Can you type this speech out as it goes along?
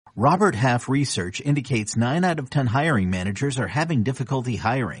Robert Half research indicates 9 out of 10 hiring managers are having difficulty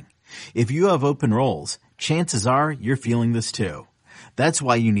hiring. If you have open roles, chances are you're feeling this too. That's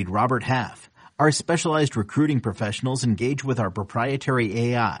why you need Robert Half. Our specialized recruiting professionals engage with our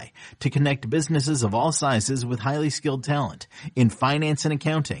proprietary AI to connect businesses of all sizes with highly skilled talent in finance and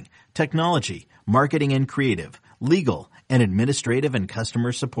accounting, technology, marketing and creative, legal, and administrative and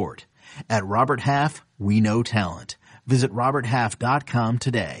customer support. At Robert Half, we know talent. Visit roberthalf.com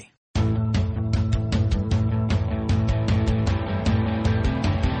today.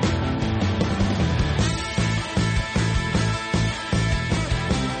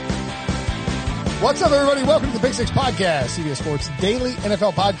 What's up, everybody? Welcome to the Big Six Podcast, CBS Sports Daily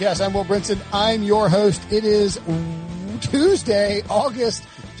NFL Podcast. I'm Will Brinson. I'm your host. It is Tuesday, August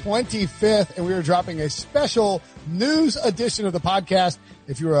 25th, and we are dropping a special news edition of the podcast.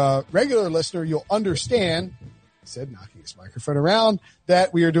 If you're a regular listener, you'll understand, I said knocking his microphone around,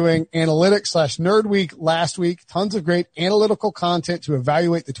 that we are doing analytics/nerd week last week. Tons of great analytical content to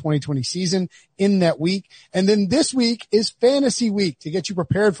evaluate the 2020 season in that week. And then this week is fantasy week to get you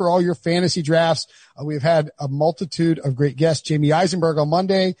prepared for all your fantasy drafts. We've had a multitude of great guests. Jamie Eisenberg on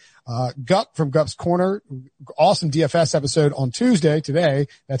Monday, Gup from Gup's Corner, awesome DFS episode on Tuesday, today.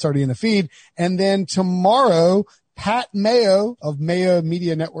 That's already in the feed. And then tomorrow, Pat Mayo of Mayo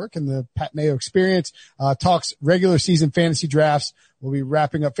Media Network and the Pat Mayo Experience talks regular season fantasy drafts. We'll be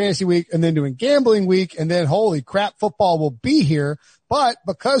wrapping up fantasy week and then doing gambling week, and then holy crap, football will be here. But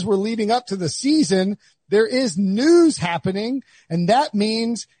because we're leading up to the season, there is news happening, and that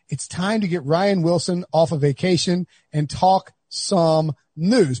means it's time to get Ryan Wilson off of vacation and talk some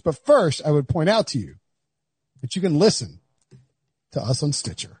news. But first, I would point out to you that you can listen to us on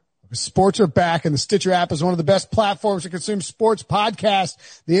Stitcher. Sports are back, and the Stitcher app is one of the best platforms to consume sports podcasts.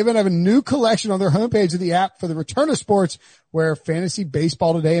 They even have a new collection on their homepage of the app for the return of sports, where Fantasy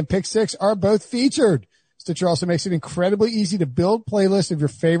Baseball Today and Pick Six are both featured. Stitcher also makes it incredibly easy to build playlists of your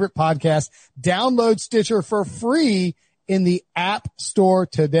favorite podcasts. Download Stitcher for free in the App Store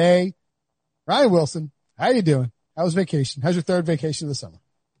today. Ryan Wilson, how you doing? How was vacation? How's your third vacation of the summer?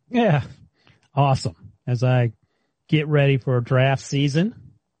 Yeah, awesome. As I get ready for draft season,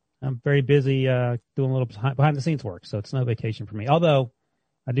 I'm very busy doing a little behind-the-scenes work, so it's no vacation for me. Although,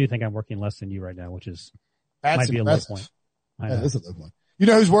 I do think I'm working less than you right now, which is might be a low point. That is a low point. You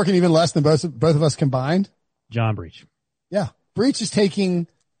know who's working even less than both of us combined? John Breach. Yeah. Breach is taking,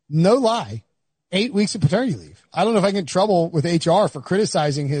 no lie, 8 weeks of paternity leave. I don't know if I get in trouble with HR for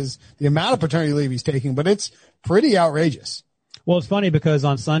criticizing the amount of paternity leave he's taking, but it's pretty outrageous. Well, it's funny because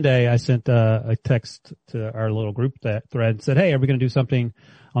on Sunday I sent a text to our little group thread and said, hey, are we going to do something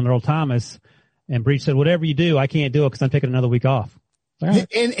on Earl Thomas? And Breach said, whatever you do, I can't do it because I'm taking another week off. Right.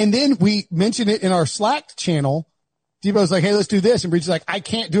 And then we mentioned it in our Slack channel. Debo's like, hey, let's do this. And Breach is like, I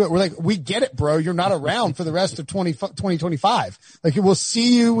can't do it. We're like, we get it, bro. You're not around for the rest of 2025. Like, we'll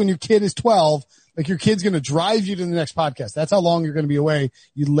see you when your kid is 12. Like, your kid's going to drive you to the next podcast. That's how long you're going to be away,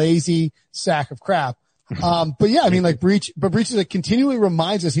 you lazy sack of crap. But yeah, I mean, like Breach is like continually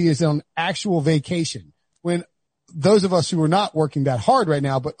reminds us he is on actual vacation, when those of us who are not working that hard right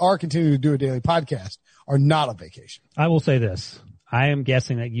now, but are continuing to do a daily podcast, are not on vacation. I will say this. I am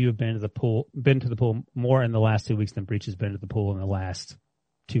guessing that you have been to the pool more in the last 2 weeks than Breach has been to the pool in the last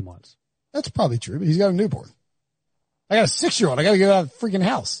 2 months. That's probably true, but he's got a newborn. I got a 6-year-old. I got to get out of the freaking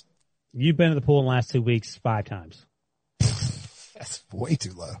house. You've been to the pool in the last 2 weeks 5 times. That's way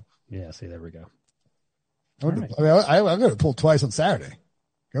too low. Yeah, see, there we go. I go to the pool twice on Saturday.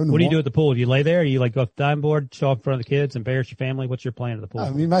 What do you do at the pool? Do you lay there? Or you like go off the diving board, show up in front of the kids, embarrass your family? What's your plan at the pool?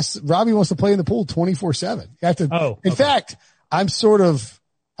 I mean, Robbie wants to play in the pool 24/7. You have to. In fact, I would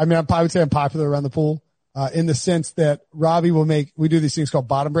say I'm popular around the pool, in the sense that Robbie we do these things called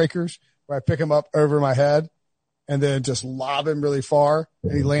bottom breakers, where I pick him up over my head and then just lob him really far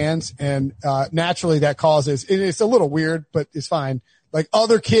and he lands. And, naturally that causes, it's a little weird, but it's fine. Like,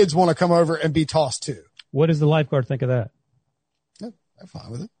 other kids want to come over and be tossed too. What does the lifeguard think of that? Yeah, I'm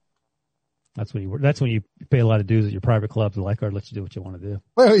fine with it. That's when you pay a lot of dues at your private club. The lifeguard lets you do what you want to do.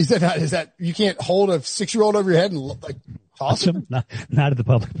 Wait, is that you can't hold a 6-year-old over your head and like toss him? Not at the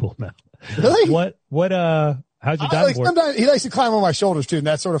public pool, no. Really? How's your diving board? Sometimes he likes to climb on my shoulders too, and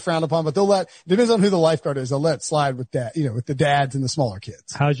that's sort of frowned upon, but depends on who the lifeguard is. They'll let it slide with that, with the dads and the smaller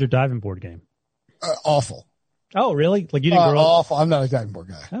kids. How's your diving board game? Awful. Oh, really? Like, you didn't grow up? Awful. I'm not a diving board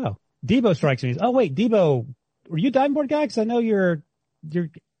guy. Oh, Debo strikes me. Oh, wait, Debo, were you a diving board guy? Cause I know you're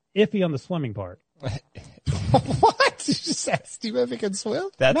iffy on the swimming part. What? You just asked Steve if he can swim?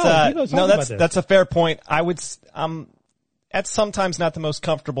 That's a fair point. That's sometimes not the most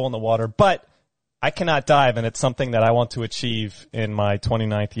comfortable in the water, but I cannot dive, and it's something that I want to achieve in my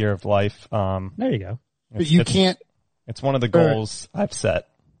 29th year of life. There you go. But you can't. It's one of the goals I've set.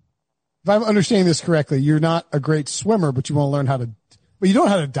 If I'm understanding this correctly, you're not a great swimmer, but you want to learn how to. But you don't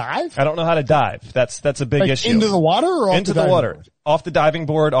know how to dive? I don't know how to dive. That's a big issue. Into the water or off into the water? Board? Off the diving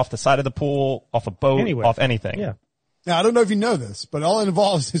board, off the side of the pool, off a boat, off anything. Yeah. Now, I don't know if you know this, but all it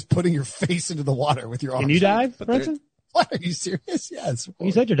involves is putting your face into the water with your arms. Can you dive, Brenton? What? Are you serious? Yes.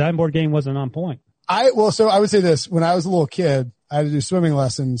 You said your diving board game wasn't on point. So I would say this. When I was a little kid, I had to do swimming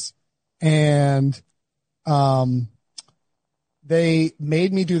lessons, and they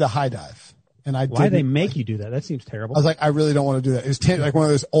made me do the high dive. And Why they make you do that? That seems terrible. I was like, I really don't want to do that. It was like one of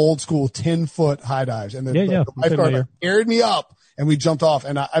those old school 10-foot high dives. And the lifeguard carried me up and we jumped off.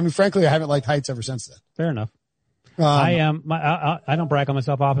 And I mean, frankly, I haven't liked heights ever since then. Fair enough. I don't brag on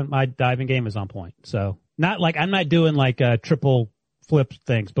myself often. My diving game is on point. So not like, I'm not doing like triple flip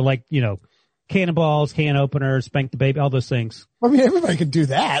things, but like, cannonballs, can openers, spank the baby, all those things. I mean, everybody can do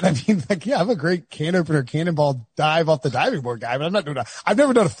that. I mean, like, yeah, I'm a great can opener, cannonball dive off the diving board guy, but I'm not doing that. I've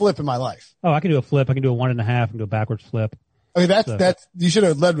never done a flip in my life. Oh, I can do a flip. I can do a 1.5. I can do a backwards flip. I mean, that's, you should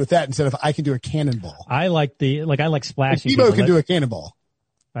have led with that instead of I can do a cannonball. I like splashing. Devo can do a cannonball.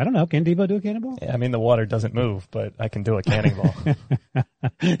 I don't know. Can Devo do a cannonball? Yeah, I mean, the water doesn't move, but I can do a cannonball.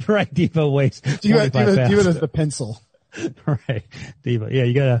 Right. Devo weighs. Devo does the pencil. Right. Diva. Yeah,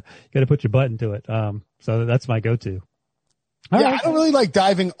 you gotta put your butt into it. So that's my go-to. I don't really like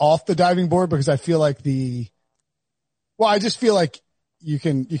diving off the diving board because I feel like I just feel like you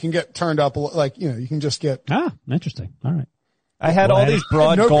can get turned up, like, you can just get. Interesting. All right. I had all these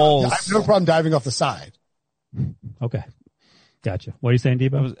broad goals. I have no problem diving off the side. Okay. Gotcha. What are you saying,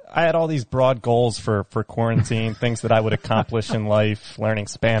 Debo? I had all these broad goals for quarantine, things that I would accomplish in life, learning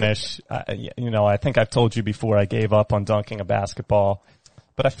Spanish. I think I've told you before I gave up on dunking a basketball,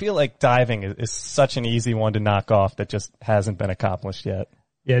 but I feel like diving is such an easy one to knock off that just hasn't been accomplished yet.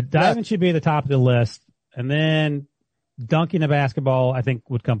 Yeah, diving should be at the top of the list, and then dunking a basketball, I think,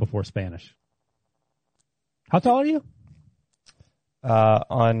 would come before Spanish. How tall are you?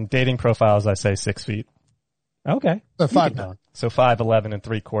 On dating profiles, I say 6 feet. Okay. So 5'9". So 5'11" and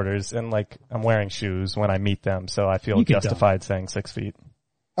 3/4, and like I'm wearing shoes when I meet them, so I feel justified saying 6 feet.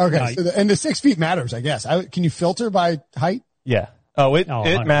 Okay, and the 6 feet matters, I guess. Can you filter by height? Yeah.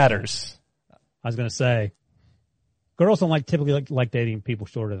 It matters. I was gonna say, girls don't typically like dating people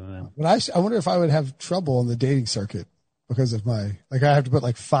shorter than them. But I wonder if I would have trouble on the dating circuit because of I have to put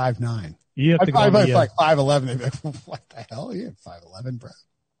 5'9". You have to go like 5'11". They'd be like, what the hell? You're 5'11", bro.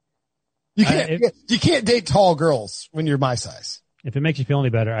 You can't date tall girls when you're my size. If it makes you feel any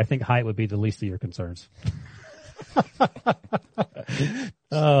better, I think height would be the least of your concerns.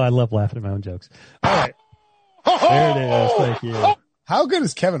 Oh, I love laughing at my own jokes. All right. There it is. Thank you. How good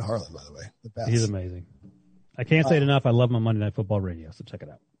is Kevin Harlan, by the way? The best. He's amazing. I can't say it enough. I love him on Monday Night Football radio, so check it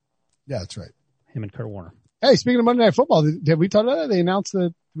out. Yeah, that's right. Him and Kurt Warner. Hey, speaking of Monday Night Football, did we talk about it? They announced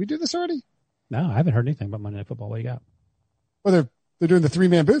did we do this already? No, I haven't heard anything about Monday Night Football. What do you got? Well, they're doing the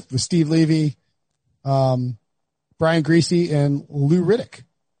 3-man booth with Steve Levy, Brian Griese, and Lou Riddick.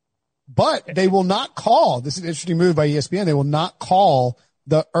 But they will not call, this is an interesting move by ESPN, they will not call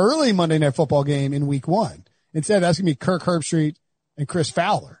the early Monday Night Football game in week 1. Instead, that's going to be Kirk Herbstreit and Chris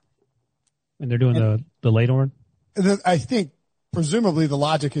Fowler. And they're doing the late one? I think presumably the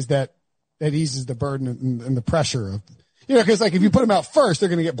logic is that eases the burden and the pressure of, because if you put them out first, they're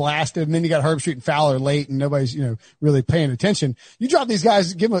going to get blasted, and then you got Herbstreit and Fowler late, and nobody's really paying attention. You drop these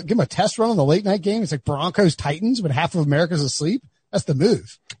guys, give them a test run on the late night game. It's like Broncos Titans when half of America's asleep. That's the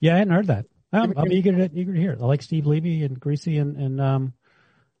move. Yeah, I hadn't heard that. I'm eager to hear it. I like Steve Levy and Griese and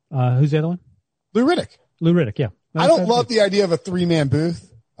who's the other one? Lou Riddick. Lou Riddick, yeah. I don't love the idea of a 3-man booth.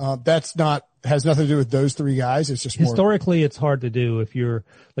 Has nothing to do with those 3 guys. It's just historically, it's hard to do if you're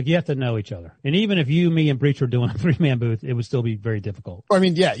you have to know each other. And even if you, me, and Breach were doing a 3-man booth, it would still be very difficult. I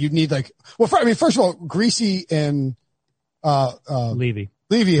mean, yeah, you'd need first of all, Griese and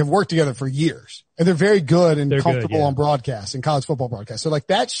Levy have worked together for years, and they're very good and comfortable on broadcast and college football broadcast. So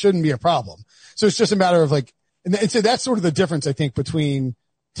that shouldn't be a problem. So it's just a matter of and so that's sort of the difference, I think, between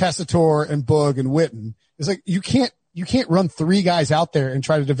Tessitore and Boog and Witten. It's you can't run 3 guys out there and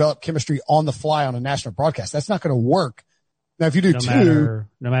try to develop chemistry on the fly on a national broadcast. That's not going to work. Now, if you do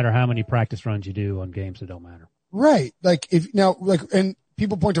no matter how many practice runs you do on games, it don't matter. Right. And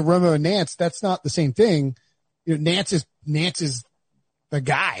people point to Romo and Nance. That's not the same thing. Nance is the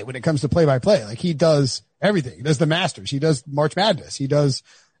guy when it comes to play by play. He does everything. He does the Masters. He does March Madness. He does,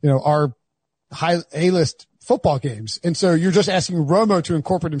 our high A-list football games. And so you're just asking Romo to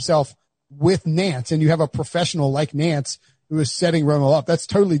incorporate himself with Nance, and you have a professional like Nance who is setting Romo up. That's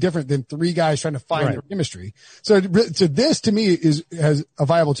totally different than three guys trying to find their chemistry. So this to me has a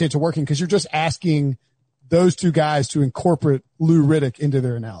viable chance of working because you're just asking those two guys to incorporate Lou Riddick into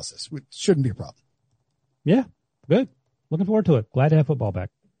their analysis, which shouldn't be a problem. Yeah, good. Looking forward to it. Glad to have football back.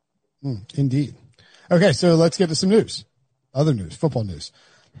 Indeed. Okay, so let's get to some news. Other news, football news.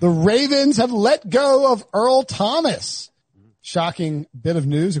 The Ravens have let go of Earl Thomas. Shocking bit of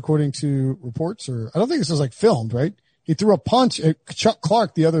news, according to reports, or I don't think this was like filmed, right? He threw a punch at Chuck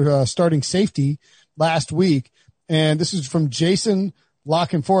Clark, the other starting safety, last week. And this is from Jason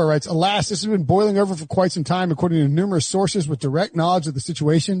Lockenfora, writes, alas, this has been boiling over for quite some time, according to numerous sources with direct knowledge of the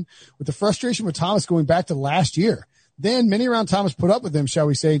situation, with the frustration with Thomas going back to last year. Then many around Thomas put up with him, shall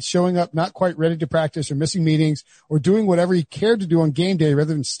we say, showing up not quite ready to practice or missing meetings or doing whatever he cared to do on game day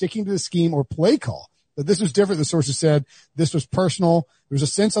rather than sticking to the scheme or play call. But this was different, the sources said. This was personal. There was a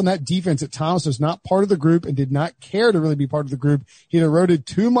sense on that defense that Thomas was not part of the group and did not care to really be part of the group. He had eroded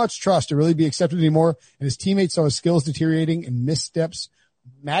too much trust to really be accepted anymore, and his teammates saw his skills deteriorating and missteps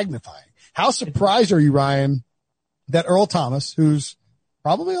magnifying. How surprised are you, Ryan, that Earl Thomas, who's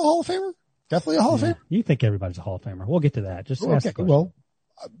probably a Hall of Famer, definitely a Hall of Famer? You think everybody's a Hall of Famer. We'll get to that. Just ask the question. Well,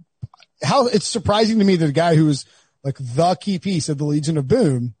 how it's surprising to me that a guy who was like the key piece of the Legion of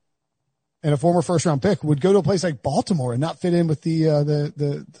Boom and a former first-round pick would go to a place like Baltimore and not fit in with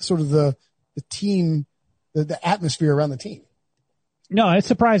the sort of the team, the atmosphere around the team. No, it's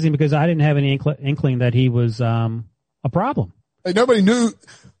surprising because I didn't have any inkling that he was a problem. Like, nobody knew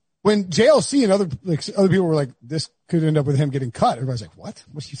when JLC and other people were like, this could end up with him getting cut. Everybody's like, what?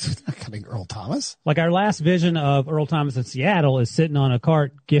 What's he not cutting Earl Thomas? Like our last vision of Earl Thomas in Seattle is sitting on a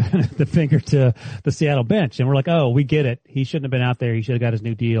cart giving the finger to the Seattle bench. And we're like, oh, we get it. He shouldn't have been out there. He should have got his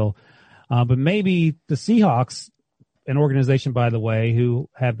new deal. But maybe the Seahawks, an organization, by the way, who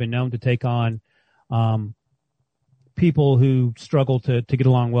have been known to take on people who struggle to get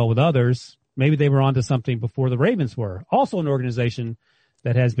along well with others, maybe they were onto something before the Ravens were. Also an organization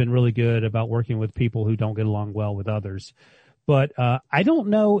that has been really good about working with people who don't get along well with others. But I don't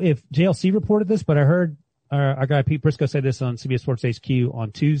know if JLC reported this, but I heard our guy Pete Prisco say this on CBS Sports HQ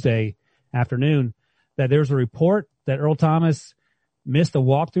on Tuesday afternoon, that there's a report that Earl Thomas missed a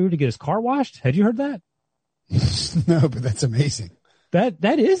walkthrough to get his car washed. Had you heard that? No, but that's amazing.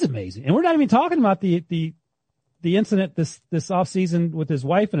 That is amazing. And we're not even talking about the incident this offseason with his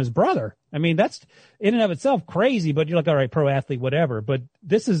wife and his brother. I mean, that's in and of itself crazy, but you're like, all right, pro athlete, whatever. But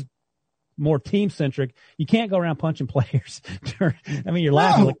this is more team centric. You can't go around punching players. You're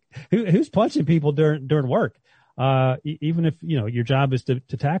laughing. Like, who's punching people during work? Even if, your job is to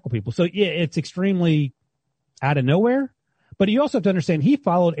tackle people. So yeah, it's extremely out of nowhere. But you also have to understand he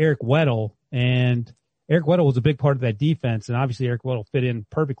followed Eric Weddle, and Eric Weddle was a big part of that defense. And obviously Eric Weddle fit in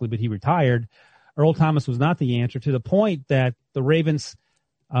perfectly, but he retired. Earl Thomas was not the answer, to the point that the Ravens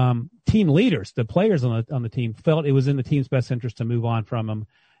team leaders, the players on the team, felt it was in the team's best interest to move on from him.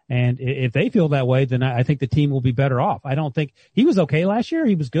 And if they feel that way, then I think the team will be better off. I don't think he was okay last year.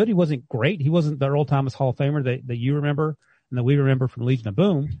 He was good. He wasn't great. He wasn't the Earl Thomas Hall of Famer that you remember and that we remember from Legion of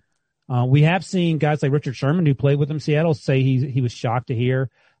Boom. We have seen guys like Richard Sherman, who played with him in Seattle, say he was shocked to hear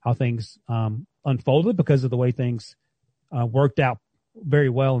how things unfolded because of the way things worked out very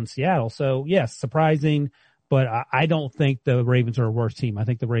well in Seattle. So yes, surprising, but I don't think the Ravens are a worse team. I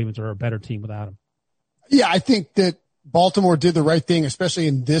think the Ravens are a better team without him. Yeah, I think that Baltimore did the right thing, especially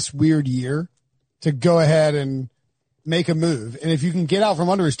in this weird year, to go ahead and make a move. And if you can get out from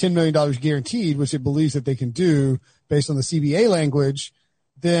under his $10 million guaranteed, which it believes that they can do based on the CBA language,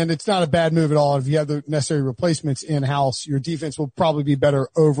 then it's not a bad move at all. If you have the necessary replacements in-house, your defense will probably be better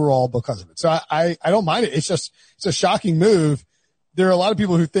overall because of it. So I don't mind it. It's a shocking move. There are a lot of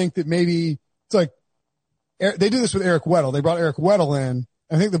people who think that maybe it's like they do this with Eric Weddle. They brought Eric Weddle in.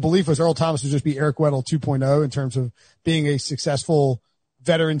 I think the belief was Earl Thomas would just be Eric Weddle 2.0 in terms of being a successful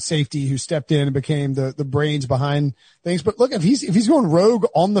veteran safety who stepped in and became the brains behind things. But look, if he's going rogue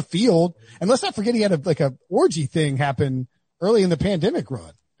on the field, and let's not forget he had a orgy thing happen early in the pandemic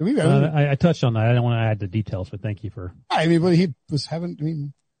run. I touched on that. I don't want to add the details, but thank you for. But he was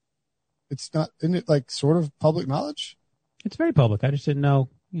having. It's not. Isn't it like sort of public knowledge? It's very public. I just didn't know.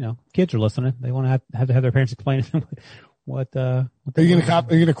 Kids are listening. They want to have their parents explain to them what. Are you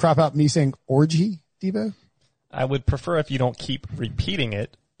going to crop out me saying orgy, Debo? I would prefer if you don't keep repeating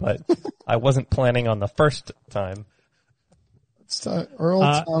it, but I wasn't planning on the first time. Earl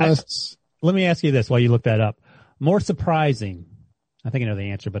Thomas. Let me ask you this while you look that up. More surprising, I think I know the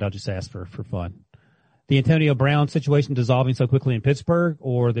answer, but I'll just ask for fun. The Antonio Brown situation dissolving so quickly in Pittsburgh,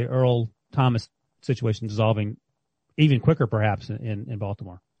 or the Earl Thomas situation dissolving even quicker perhaps in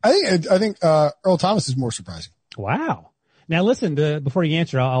Baltimore? I think Earl Thomas is more surprising. Wow. Now listen, before you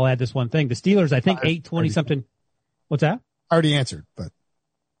answer, I'll add this one thing. The Steelers, I think 820 something. What's that? I already answered, but.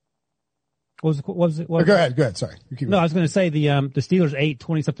 What was it? Go ahead. Sorry. No, I was going to say the Steelers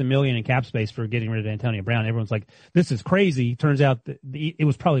 820 something million in cap space for getting rid of Antonio Brown. Everyone's like, this is crazy. Turns out that it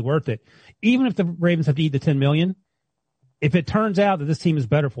was probably worth it. Even if the Ravens have to eat the 10 million, if it turns out that this team is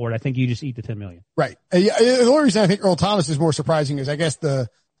better for it, I think you just eat the 10 million. Right. The only reason I think Earl Thomas is more surprising is I guess the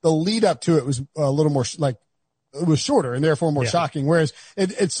lead up to it was a little more like, it was shorter and therefore more shocking. Whereas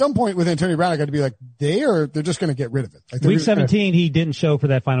at some point with Antonio Brown, I got to be like, they're just going to get rid of it. Like Week 17, he didn't show for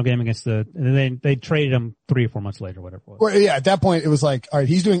that final game against and then they traded him 3 or 4 months later, whatever it was. Well, yeah, at that point, it was like, all right,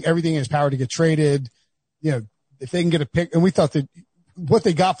 he's doing everything in his power to get traded. You know, if they can get a pick, and we thought that what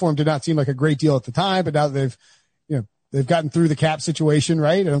they got for him did not seem like a great deal at the time, but now that they've gotten through the cap situation,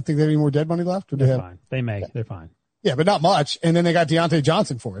 right? I don't think they have any more dead money left. Or they're fine. They're fine. Yeah, but not much. And then they got Deontay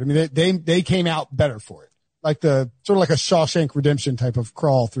Johnson for it. I mean, they came out better for it. Like sort of like a Shawshank Redemption type of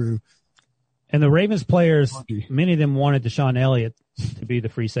crawl through. And the Ravens players, many of them wanted Deshaun Elliott to be the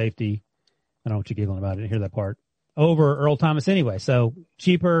free safety. I don't know what you're giggling about. I didn't hear that part. Over Earl Thomas anyway. So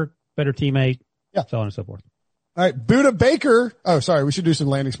cheaper, better teammate, so on and so forth. All right. Budda Baker. Oh, sorry. We should do some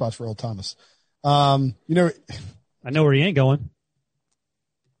landing spots for Earl Thomas. I know where he ain't going.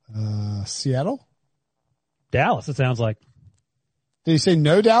 Seattle? Dallas, it sounds like. Did he say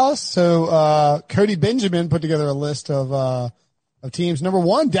no Dallas? So, Cody Benjamin put together a list of teams. Number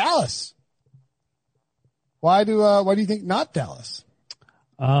 1, Dallas. Why do you think not Dallas?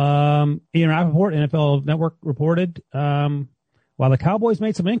 Ian Rappaport, NFL Network reported, while the Cowboys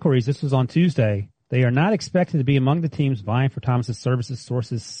made some inquiries, this was on Tuesday, they are not expected to be among the teams vying for Thomas's services,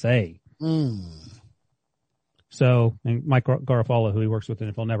 sources say. So, and Mike Garofalo, who he works with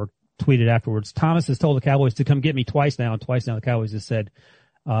NFL Network, tweeted afterwards, Thomas has told the Cowboys to come get me twice now, and twice now the Cowboys has said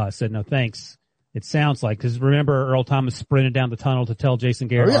no thanks. It sounds like, because remember Earl Thomas sprinted down the tunnel to tell Jason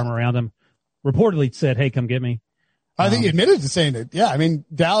Garrett, arm around him, reportedly said, hey, come get me. I think he admitted to saying it. Yeah, I mean,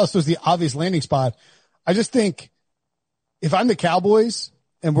 Dallas was the obvious landing spot. I just think if I'm the Cowboys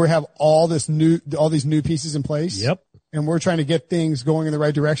and we have all these new pieces in place. Yep. And we're trying to get things going in the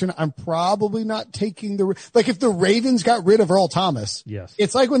right direction, I'm probably not taking like if the Ravens got rid of Earl Thomas. Yes.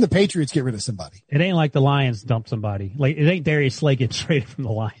 It's like when the Patriots get rid of somebody. It ain't like the Lions dump somebody. Like it ain't Darius Slay getting traded from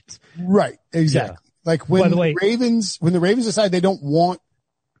the Lions. Right. Exactly. Yeah. Like when the Ravens decide they don't want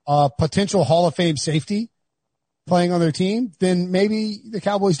potential Hall of Fame safety playing on their team, then maybe the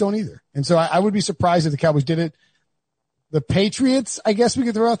Cowboys don't either. And so I would be surprised if the Cowboys did it. The Patriots, I guess we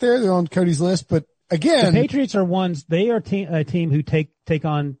could throw out there. They're on Cody's list, but again, the Patriots are ones, they are a team who take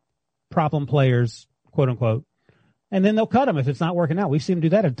on problem players, quote unquote, and then they'll cut them if it's not working out. We've seen them do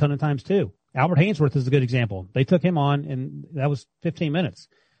that a ton of times too. Albert Haynesworth is a good example. They took him on and that was 15 minutes.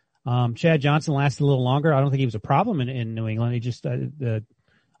 Chad Johnson lasted a little longer. I don't think he was a problem in New England. He just, on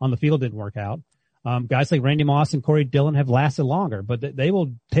the field didn't work out. Guys like Randy Moss and Corey Dillon have lasted longer, but they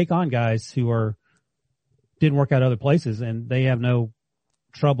will take on guys who didn't work out other places, and they have no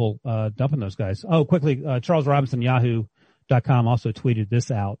trouble dumping those guys. Oh, quickly, Charles Robinson, Yahoo.com also tweeted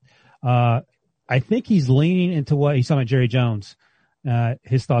this out. I think he's leaning into what he's talking about Jerry Jones,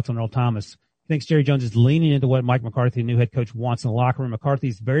 his thoughts on Earl Thomas. He thinks Jerry Jones is leaning into what Mike McCarthy, new head coach, wants in the locker room.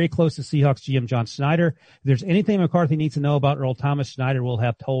 McCarthy's very close to Seahawks GM John Schneider. If there's anything McCarthy needs to know about Earl Thomas, Schneider will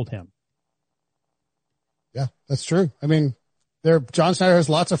have told him. Yeah, that's true. I mean, John Schneider has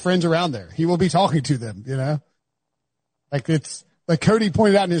lots of friends around there. He will be talking to them, you know? Like it's, like Cody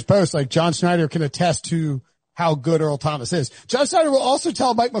pointed out in his post, like John Schneider can attest to how good Earl Thomas is. John Schneider will also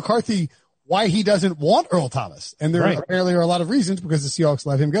tell Mike McCarthy why he doesn't want Earl Thomas. And there apparently are a lot of reasons because the Seahawks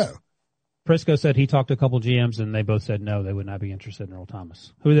let him go. Prisco said he talked to a couple GMs and they both said no, they would not be interested in Earl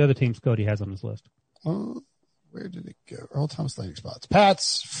Thomas. Who are the other teams Cody has on his list? Where did it go? Earl Thomas landing spots.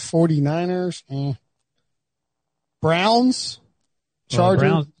 Pats, 49ers, Browns,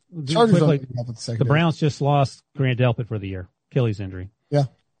 Chargers. The Browns just lost Grant Delpit for the year. Achilles injury. Yeah.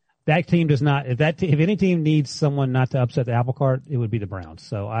 That team does not, if any team needs someone not to upset the apple cart, it would be the Browns.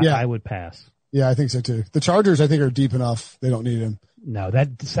 So I would pass. Yeah, I think so too. The Chargers, I think, are deep enough. They don't need him. No,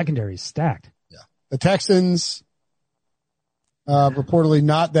 that secondary is stacked. Yeah. The Texans, reportedly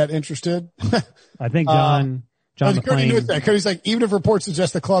not that interested. I think John McClain. Cody's like, even if reports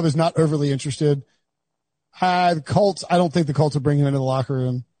suggest the club is not overly interested. The Colts, I don't think the Colts will bring him into the locker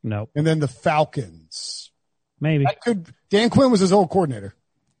room. No. And then the Falcons. Maybe. Dan Quinn was his old coordinator.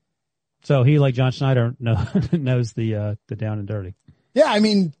 So he, like John Schneider, knows the down and dirty. Yeah, I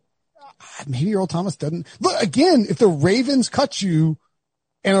mean, maybe Earl Thomas doesn't. Look, again, if the Ravens cut you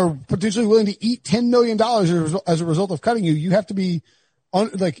and are potentially willing to eat $10 million as a result of cutting you, you have to be on,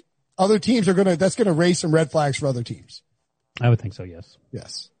 like, other teams that's going to raise some red flags for other teams. I would think so, yes.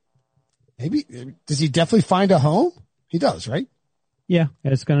 Yes. Maybe. Does he definitely find a home? He does, right? Yeah,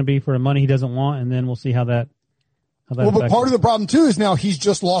 and it's going to be for money he doesn't want, and then we'll see how that well, but part of the problem, too, is now he's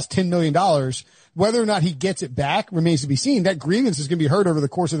just lost $10 million. Whether or not he gets it back remains to be seen. That grievance is going to be heard over the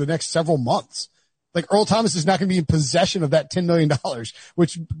course of the next several months. Like, Earl Thomas is not going to be in possession of that $10 million,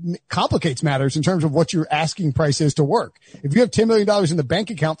 which complicates matters in terms of what your asking price is to work. If you have $10 million in the bank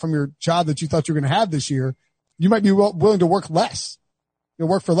account from your job that you thought you were going to have this year, you might be willing to work less. You'll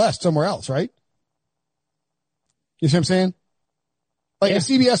work for less somewhere else, right? You see what I'm saying? Like, if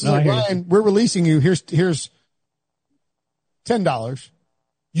CBS is like, Ryan, we're releasing you, here's $10.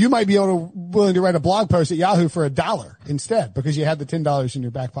 You might be willing to write a blog post at Yahoo for $1 instead because you had the $10 in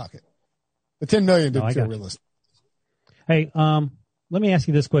your back pocket. The $10 million didn't feel realistic. Hey, let me ask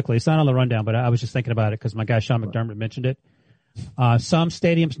you this quickly. It's not on the rundown, but I was just thinking about it because my guy Sean McDermott mentioned it. Some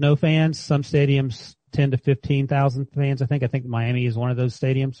stadiums, no fans. Some stadiums, 10 to 15,000 fans. I think Miami is one of those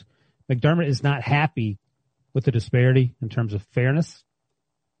stadiums. McDermott is not happy with the disparity in terms of fairness.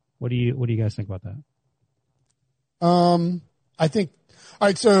 What do you guys think about that? I think, all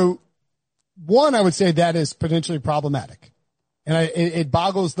right. So one, I would say that is potentially problematic, and it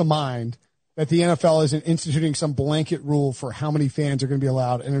boggles the mind that the NFL isn't instituting some blanket rule for how many fans are going to be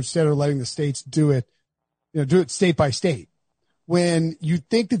allowed, and instead of letting the states do it state by state. When you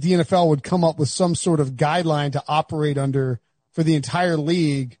think that the NFL would come up with some sort of guideline to operate under for the entire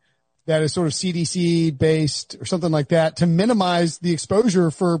league that is sort of CDC based or something like that to minimize the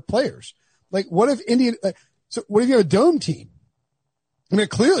exposure for players. Like, what if what if you have a dome team? I mean,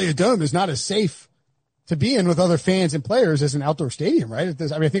 clearly a dome is not as safe to be in with other fans and players as an outdoor stadium, right?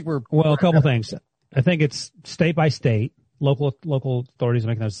 I think a couple things. I think it's state by state, local authorities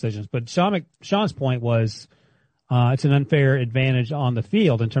making those decisions. But Sean's point was, it's an unfair advantage on the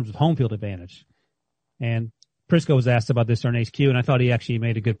field in terms of home field advantage. And Prisco was asked about this during HQ, and I thought he actually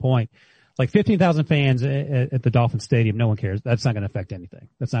made a good point. Like 15,000 fans at the Dolphin Stadium, no one cares. That's not going to affect anything.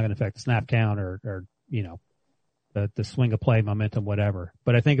 That's not going to affect the snap count or the swing of play, momentum, whatever.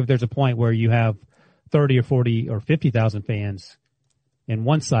 But I think if there's a point where you have 30 or 40 or 50,000 fans in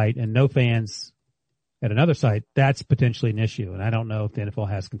one site and no fans at another site, that's potentially an issue. And I don't know if the NFL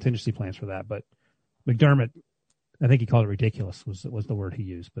has contingency plans for that. But McDermott, I think he called it ridiculous was the word he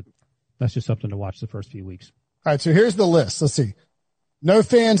used. But that's just something to watch the first few weeks. All right, so here's the list. Let's see. No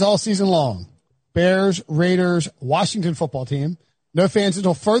fans all season long. Bears, Raiders, Washington football team. No fans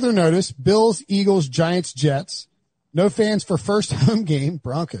until further notice. Bills, Eagles, Giants, Jets. No fans for first home game,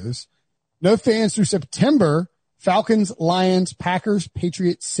 Broncos. No fans through September, Falcons, Lions, Packers,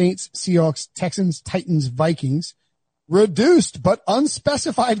 Patriots, Saints, Seahawks, Texans, Titans, Vikings. Reduced but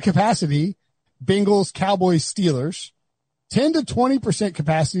unspecified capacity, Bengals, Cowboys, Steelers. 10 to 20%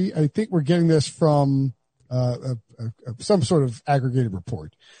 capacity. I think we're getting this from some sort of aggregated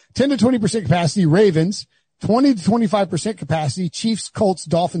report. 10 to 20% capacity, Ravens. 20 to 25% capacity, Chiefs, Colts,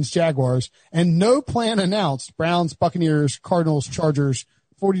 Dolphins, Jaguars, and no plan announced, Browns, Buccaneers, Cardinals, Chargers,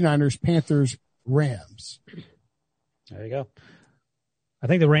 49ers, Panthers, Rams. There you go. I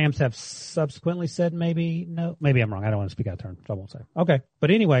think the Rams have subsequently said maybe I'm wrong. I don't want to speak out of turn, so I won't say. Okay.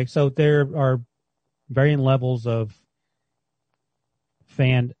 But anyway, so there are varying levels of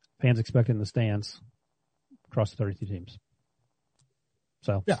fans expected in the stands across the 32 teams.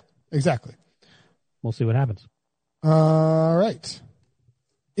 So. Yeah, exactly. We'll see what happens. All right.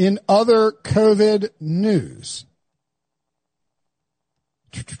 In other COVID news,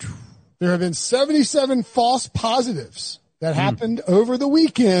 there have been 77 false positives that happened over the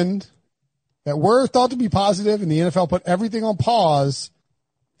weekend that were thought to be positive, and the NFL put everything on pause.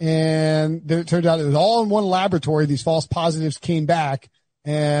 And then it turned out it was all in one laboratory. These false positives came back.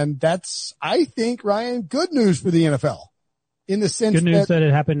 And that's, I think, Ryan, good news for the NFL in the sense good news that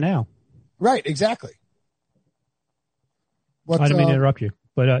it happened now. Right, exactly. I didn't mean to interrupt you.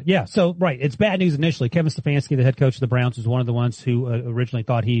 But, yeah, so, right, it's bad news initially. Kevin Stefanski, the head coach of the Browns, was one of the ones who originally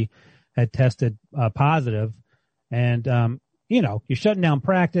thought he had tested positive. And, you're shutting down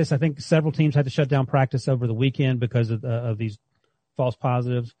practice. I think several teams had to shut down practice over the weekend because of these false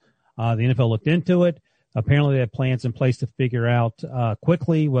positives. The NFL looked into it. Apparently they have plans in place to figure out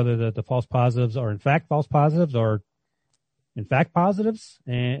quickly whether the false positives are in fact false positives or in fact positives,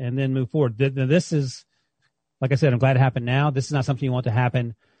 and then move forward. This is, like I said, I'm glad it happened now. This is not something you want to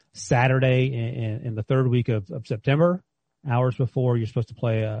happen Saturday in the third week of September, hours before you're supposed to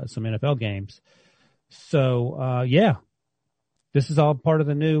play some NFL games. So, this is all part of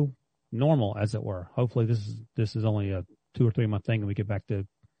the new normal, as it were. Hopefully this is only a 2 or 3 month thing and we get back to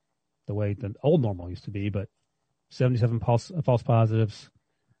the way the old normal used to be, but 77 false positives.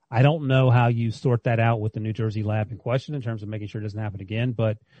 I don't know how you sort that out with the New Jersey lab in question in terms of making sure it doesn't happen again.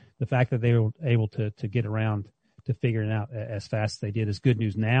 But the fact that they were able to get around to figuring it out as fast as they did is good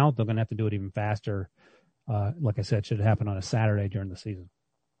news now. They're going to have to do it even faster. Like I said, should it happen on a Saturday during the season?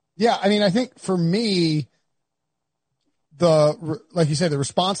 Yeah, I mean, I think for me, like you said, the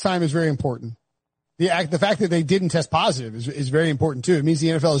response time is very important. The fact that they didn't test positive is very important too. It means the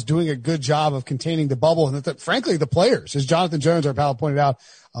NFL is doing a good job of containing the bubble, and that frankly, the players, as Jonathan Jones, our pal, pointed out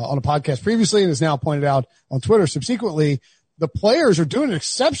on a podcast previously, and is now pointed out on Twitter subsequently, the players are doing an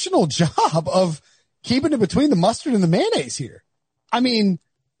exceptional job of keeping it between the mustard and the mayonnaise here. I mean,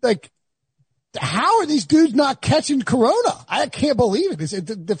 like, how are these dudes not catching corona? I can't believe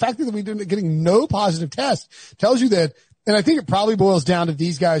it. The fact that we're getting no positive tests tells you that. And I think it probably boils down to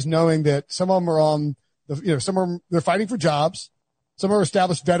these guys knowing that some of them are on they're fighting for jobs. Some are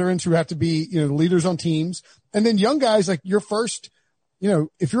established veterans who have to be, leaders on teams. And then young guys, like your first,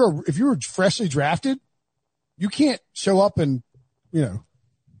 if you were freshly drafted, you can't show up and,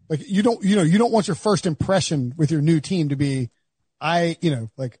 like you don't want your first impression with your new team to be, I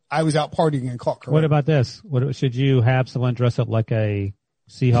was out partying and caught corona. What about this? Should you have someone dress up like a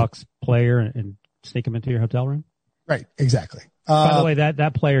Seahawks player and sneak them into your hotel room? Right, exactly. By the way,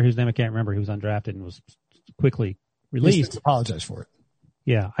 that player whose name I can't remember, he was undrafted and was quickly released. Apologize for it.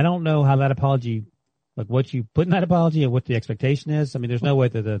 Yeah, I don't know how that apology, like what you put in that apology and what the expectation is. I mean, there's no way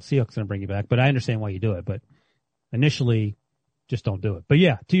that the Seahawks are going to bring you back, but I understand why you do it. But initially, just don't do it. But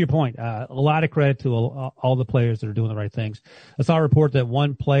yeah, to your point, a lot of credit to all the players that are doing the right things. I saw a report that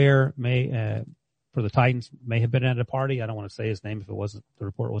one player for the Titans may have been at a party. I don't want to say his name if the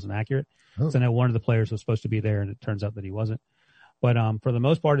report wasn't accurate. So I know one of the players was supposed to be there, and it turns out that he wasn't. But for the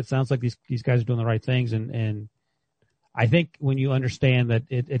most part, it sounds like these guys are doing the right things, and I think when you understand that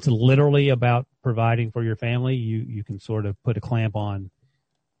it's literally about providing for your family, you can sort of put a clamp on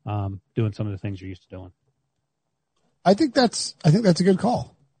doing some of the things you're used to doing. I think that's a good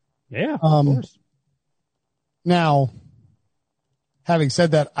call. Yeah, of course. Now, having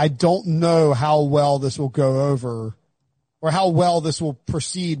said that, I don't know how well this will go over or how well this will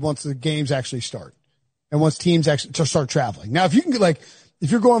proceed once the games actually start and once teams actually start traveling. Now, if you can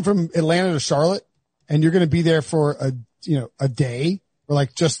if you're going from Atlanta to Charlotte and you're going to be there for a day or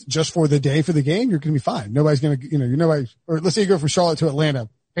like just for the day for the game, you're going to be fine. Nobody's going to, or let's say you go from Charlotte to Atlanta,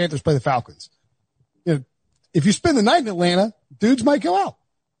 Panthers play the Falcons. If you spend the night in Atlanta, dudes might go out.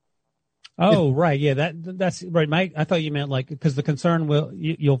 Oh, right. Yeah, that's right, Mike. I thought you meant because the concern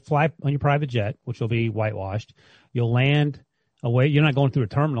you'll fly on your private jet, which will be whitewashed. You'll land away. You're not going through a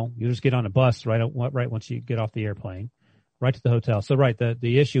terminal. You just get on a bus right once you get off the airplane, right to the hotel. So right,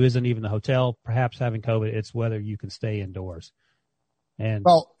 the issue isn't even the hotel perhaps having COVID. It's whether you can stay indoors. And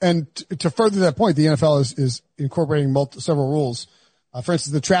to further that point, the NFL is incorporating several rules. For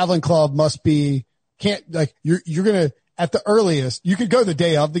instance, the traveling club you're going to, at the earliest, you could go the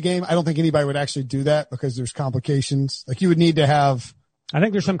day of the game. I don't think anybody would actually do that because there's complications. Like you would need to have. I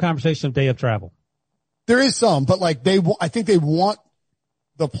think there's some conversation of day of travel. There is some, but I think they want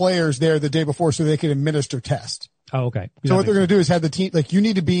the players there the day before so they can administer tests. Oh, okay. So what they're going to do is have the team, the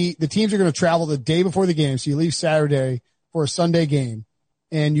teams are going to travel the day before the game. So you leave Saturday for a Sunday game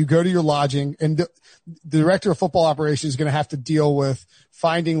and you go to your lodging, and the director of football operations is going to have to deal with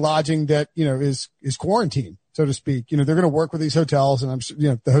finding lodging that, is quarantined, so to speak. They're going to work with these hotels, and I'm sure,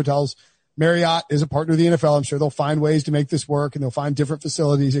 the hotels, Marriott is a partner of the NFL. I'm sure they'll find ways to make this work, and they'll find different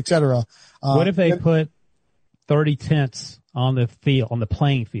facilities, et cetera. What if they put 30 tents on the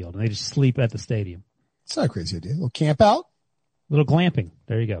playing field, and they just sleep at the stadium? It's not a crazy idea. A little camp out. Little glamping.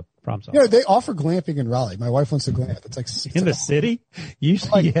 There you go. Problem solved. Yeah, they offer glamping in Raleigh. My wife wants to glamp. It's like in the city.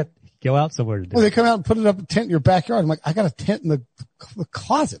 Usually you have to go out somewhere to do it. They come out and put it up a tent in your backyard. I'm like, I got a tent in the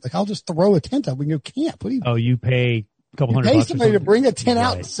closet. Like, I'll just throw a tent up. We can go camp. You pay a couple $100 pay somebody to bring a tent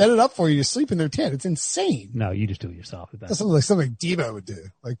out and set it up for you to sleep in their tent. It's insane. No, you just do it yourself. That's something Debo would do.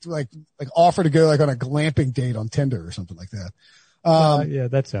 Like offer to go on a glamping date on Tinder or something like that. Yeah,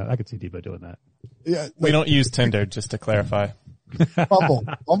 I could see Debo doing that. Yeah, we don't use Tinder, just to clarify. Bumble.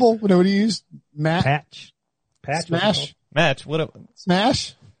 What do you use? Patch. Smash. Match.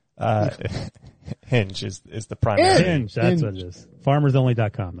 Smash. Hinge is the primary. Hinge. That's what it is.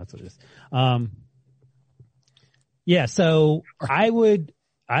 FarmersOnly.com. That's what it is. Yeah. So I would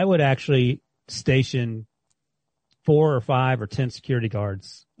actually station 4 or 5 or 10 security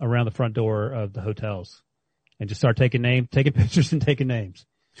guards around the front door of the hotels and just start taking pictures and taking names.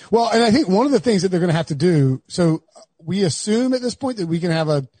 Well, and I think one of the things that they're going to have to do, so we assume at this point that we can have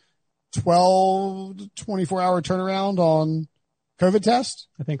a 12 to 24 hour turnaround on COVID test.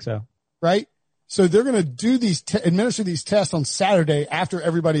 I think so. Right? So they're going to do administer these tests on Saturday after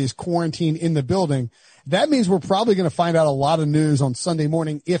everybody is quarantined in the building. That means we're probably going to find out a lot of news on Sunday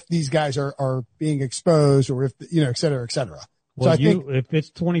morning if these guys are being exposed or if, et cetera, et cetera. Well, so I think if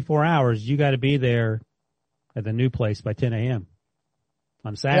it's 24 hours, you got to be there at the new place by 10 a.m.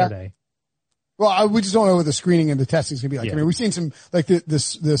 on Saturday. Yeah. Well, we just don't know what the screening and the testing is going to be like. Yeah. I mean, we've seen some like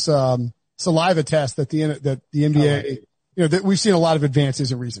this saliva test that the NBA, that we've seen a lot of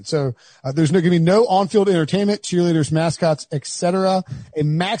advances in recent. So there's going to be no on-field entertainment, cheerleaders, mascots, etc. A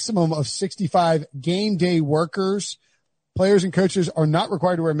maximum of 65 game day workers. Players and coaches are not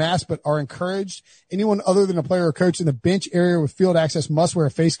required to wear masks, but are encouraged. Anyone other than a player or coach in the bench area with field access must wear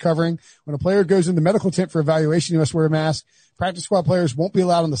a face covering. When a player goes in the medical tent for evaluation, he must wear a mask. Practice squad players won't be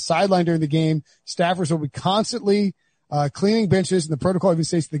allowed on the sideline during the game. Staffers will be constantly cleaning benches, and the protocol even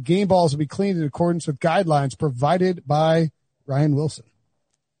states the game balls will be cleaned in accordance with guidelines provided by Ryan Wilson.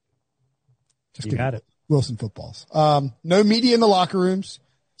 You got it. Wilson footballs. No media in the locker rooms.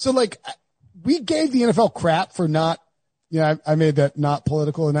 So, we gave the NFL crap for not, I made that not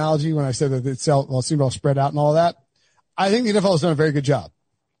political analogy when I said that it seemed all spread out and all that. I think the NFL has done a very good job.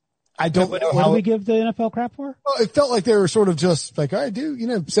 I don't know what do we give the NFL crap for? Well, it felt like they were sort of just like, all right,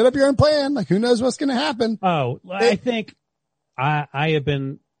 dude, set up your own plan. Like, who knows what's going to happen? Oh, I think I have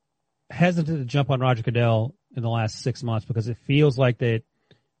been hesitant to jump on Roger Goodell in the last 6 months because it feels like that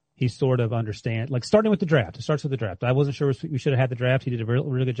he sort of understands, like starting with the draft. It starts with the draft. I wasn't sure we should have had the draft. He did a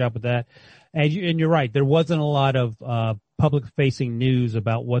really good job with that. And you're right. There wasn't a lot of public facing news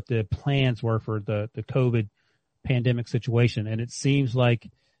about what the plans were for the COVID pandemic situation. And it seems like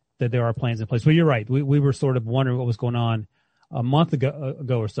that there are plans in place. Well, you're right. We were sort of wondering what was going on a month ago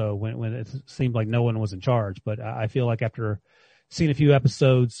or so when it seemed like no one was in charge. But I feel like after seeing a few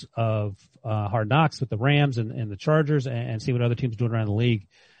episodes of Hard Knocks with the Rams and the Chargers and see what other teams are doing around the league,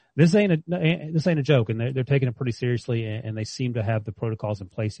 this ain't a joke, and they're taking it pretty seriously, and they seem to have the protocols in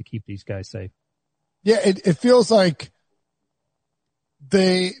place to keep these guys safe. Yeah, it feels like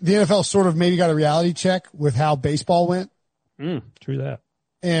the NFL sort of maybe got a reality check with how baseball went. True that.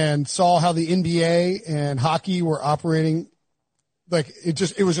 And saw how the NBA and hockey were operating. Like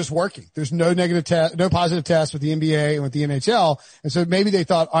it was just working. There's no negative test, no positive test with the NBA and with the NHL. And so maybe they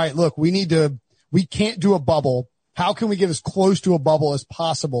thought, all right, look, we can't do a bubble. How can we get as close to a bubble as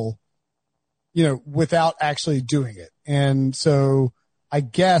possible, without actually doing it? And so I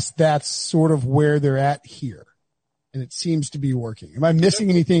guess that's sort of where they're at here. And it seems to be working. Am I missing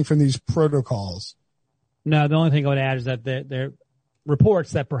anything from these protocols? No, the only thing I would add is that there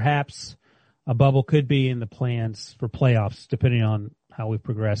reports that perhaps a bubble could be in the plans for playoffs, depending on how we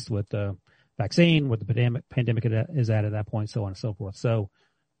progressed with the vaccine, what the pandemic is at that point, so on and so forth. So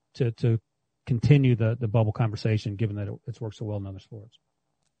to continue the bubble conversation, given that it's worked so well in other sports.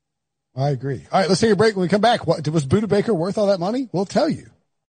 I agree. All right, let's take a break. When we come back, was Budda Baker worth all that money? We'll tell you.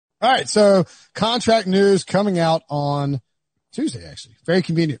 All right, so contract news coming out on Tuesday, actually. Very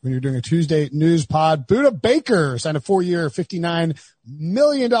convenient when you're doing a Tuesday news pod. Budda Baker signed a 4-year, $59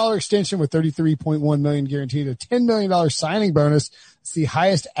 million extension with $33.1 million guaranteed, a $10 million signing bonus. It's the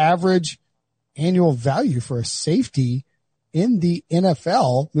highest average annual value for a safety in the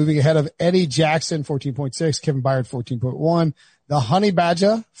NFL, moving ahead of Eddie Jackson, 14.6, Kevin Byard, 14.1. The Honey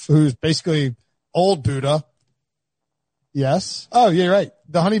Badger, who's basically old Budda. Yes. Oh, yeah, right.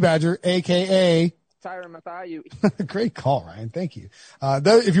 The Honey Badger, a.k.a. Tyron Matthew. Great call, Ryan. Thank you.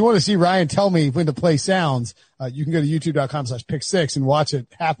 Though, if you want to see Ryan tell me when to play sounds, you can go to youtube.com/pick6 and watch it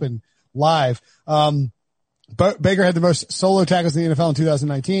happen live. Baker had the most solo tackles in the NFL in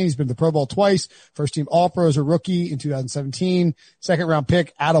 2019. He's been to the Pro Bowl twice. First team All-Pro as a rookie in 2017. Second round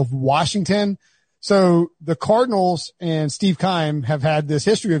pick out of Washington. So the Cardinals and Steve Keim have had this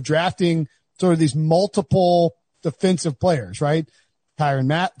history of drafting sort of these multiple defensive players, right? Tyron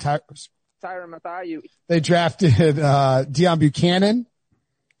Matthew. They drafted Deion Buchanan.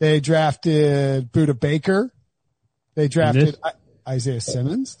 They drafted Budda Baker. They drafted Isaiah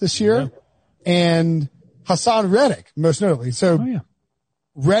Simmons this year. Yeah. And Hassan Reddick, most notably. So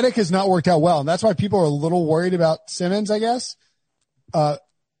Reddick has not worked out well, and that's why people are a little worried about Simmons, I guess. Tyron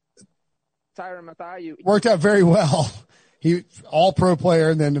Matthew worked out very well. He all-pro player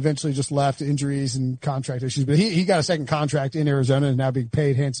and then eventually just left, injuries and contract issues. But he got a second contract in Arizona and now being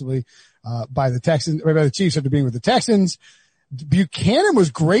paid handsomely by the Texans, or by the Chiefs after being with the Texans. Buchanan was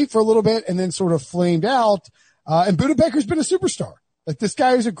great for a little bit and then sort of flamed out. And Budda Baker's been a superstar. Like, this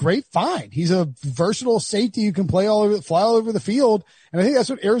guy is a great find. He's a versatile safety who can fly all over the field. And I think that's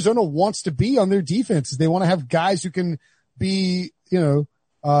what Arizona wants to be on their defense. Is they want to have guys who can be, sort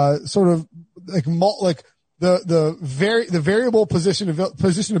of like the variable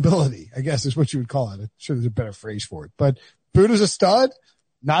positionability, I guess is what you would call it. I'm sure there's a better phrase for it, but Budda's a stud.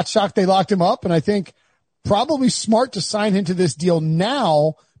 Not shocked they locked him up. And I think probably smart to sign him to this deal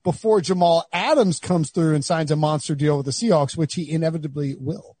now before Jamal Adams comes through and signs a monster deal with the Seahawks, which he inevitably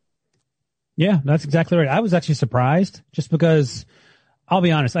will. Yeah, that's exactly right. I was actually surprised just because I'll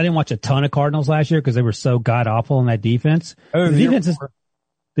be honest, I didn't watch a ton of Cardinals last year because they were so god awful in that defense.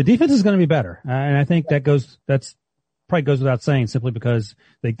 The defense is going to be better. And I think that's probably goes without saying simply because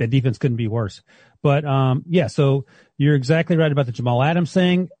the defense couldn't be worse. But, yeah, so you're exactly right about the Jamal Adams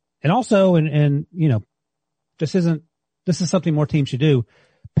thing. And also, and you know, this is something more teams should do.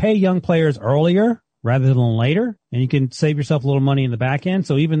 Pay young players earlier rather than later, and you can save yourself a little money in the back end.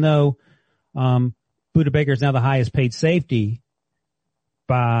 So even though, Budda Baker is now the highest paid safety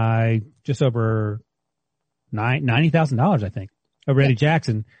by just over $90,000, I think, over Eddie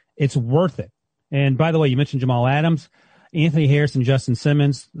Jackson, it's worth it. And by the way, you mentioned Jamal Adams, Anthony Harrison, Justin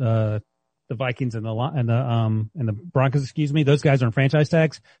Simmons, the Vikings and the Broncos, excuse me. Those guys are on franchise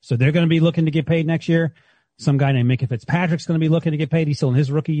tags, so they're going to be looking to get paid next year. Some guy named Minkah Fitzpatrick's going to be looking to get paid. He's still in his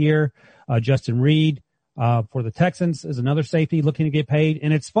rookie year. Justin Reed, for the Texans is another safety looking to get paid.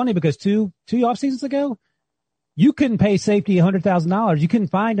 And it's funny because two off seasons ago, you couldn't pay safety $100,000. You couldn't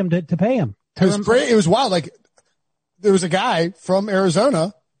find him to pay him. It was great. It was wild. Like there was a guy from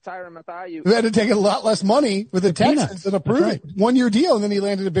Arizona who had to take a lot less money with the Texans and approve it. 1 year deal. And then he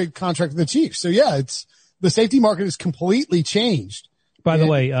landed a big contract with the Chiefs. So yeah, the safety market is completely changed. By the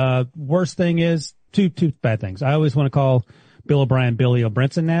way, worst thing is two bad things. I always want to call Bill O'Brien Billy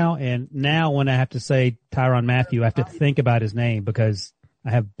O'Brinson now. And now when I have to say Tyrann Mathieu, I have to think about his name because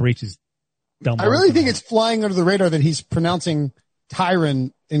I have breaches. I really think it's flying under the radar that he's pronouncing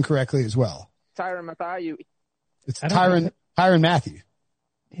Tyrann incorrectly as well. Tyrann Mathieu. It's Tyrann Mathieu.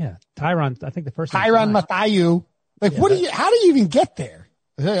 Yeah, Tyrann. I think the first Tyrann Mathieu. Like, how do you even get there?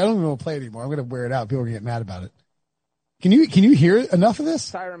 I don't even want to play it anymore. I'm going to wear it out. People are going to get mad about it. Can you hear enough of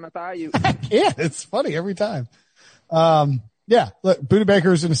this? Tyrann Mathieu. I can't. It's funny every time. Yeah, look, Budda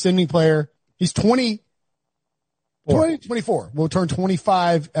Baker is an ascending player. He's 24. Will turn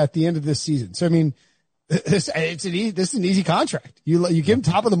 25 at the end of this season. So, I mean, this is an easy contract. You give him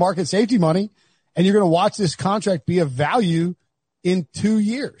top of the market safety money, and you're going to watch this contract be of value in 2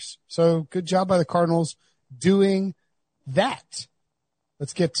 years. So good job by the Cardinals doing that.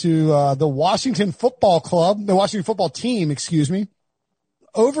 Let's get to the Washington football team, excuse me.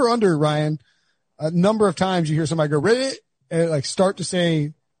 Over under, Ryan, a number of times you hear somebody go, really? And like start to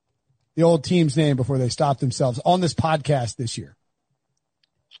say the old team's name before they stop themselves on this podcast this year.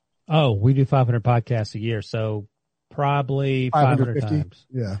 Oh, we do 500 podcasts a year, so probably 500 times.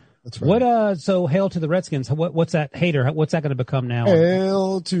 Yeah, that's right. So hail to the Redskins. What's that hater? What's that going to become now?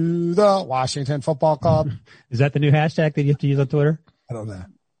 Hail to the Washington Football Club. Is that the new hashtag that you have to use on Twitter? I don't know.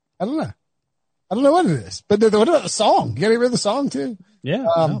 I don't know what it is, but what about the song? You got to hear the song too? Yeah.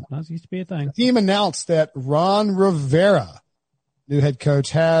 That used to be a thing. The team announced that Ron Rivera, new head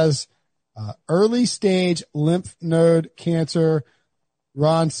coach, has early stage lymph node cancer.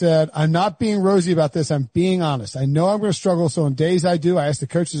 Ron said, I'm not being rosy about this. I'm being honest. I know I'm going to struggle. So on days I do, I ask the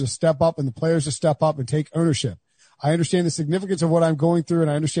coaches to step up and the players to step up and take ownership. I understand the significance of what I'm going through,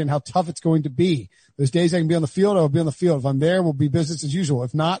 and I understand how tough it's going to be. There's days I can be on the field, I will be on the field. If I'm there, we'll be business as usual.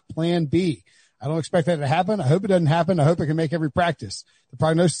 If not, plan B. I don't expect that to happen. I hope it doesn't happen. I hope I can make every practice. The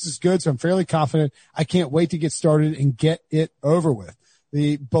prognosis is good, so I'm fairly confident. I can't wait to get started and get it over with.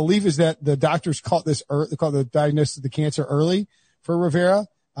 The belief is that the doctors caught the diagnosis of the cancer early for Rivera.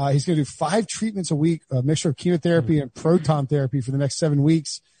 He's going to do 5 treatments a week, a mixture of chemotherapy and proton therapy for the next 7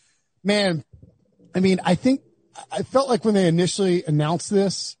 weeks. Man, I mean, I felt like when they initially announced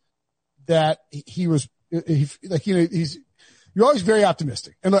this that you're always very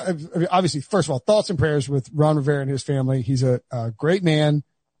optimistic. And obviously, first of all, thoughts and prayers with Ron Rivera and his family. He's a great man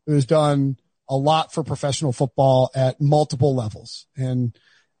who has done a lot for professional football at multiple levels. And,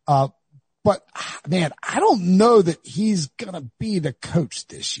 but man, I don't know that he's going to be the coach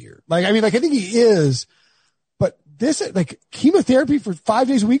this year. I think he is, but this, chemotherapy for 5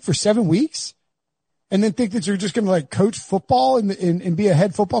 days a week for 7 weeks and then think that you're just going to coach football and be a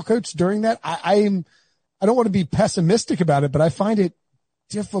head football coach during that. I don't want to be pessimistic about it, but I find it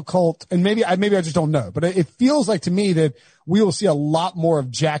difficult. And maybe I just don't know, but it feels like to me that we will see a lot more of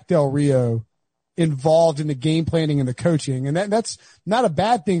Jack Del Rio involved in the game planning and the coaching. And that's not a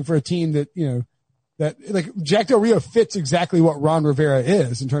bad thing for a team that Jack Del Rio fits exactly what Ron Rivera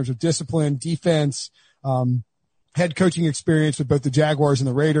is in terms of discipline, defense, head coaching experience with both the Jaguars and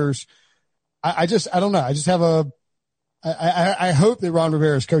the Raiders. I don't know. I just have I hope that Ron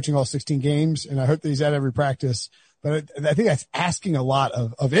Rivera is coaching all 16 games, and I hope that he's at every practice. But I think that's asking a lot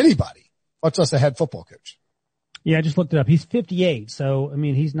of anybody, much less a head football coach. Yeah, I just looked it up. He's 58. So, I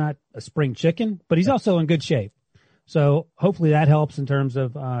mean, he's not a spring chicken, but he's also in good shape. So hopefully that helps in terms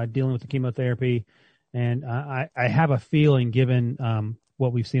of dealing with the chemotherapy. And I have a feeling, given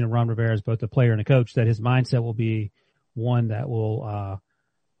what we've seen of Ron Rivera as both a player and a coach, that his mindset will be one that will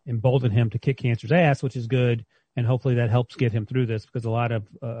embolden him to kick cancer's ass, which is good. And hopefully that helps get him through this, because a lot of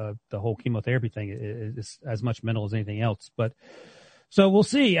the whole chemotherapy thing is as much mental as anything else. But so we'll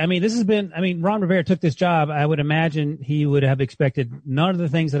see. I mean, Ron Rivera took this job. I would imagine he would have expected none of the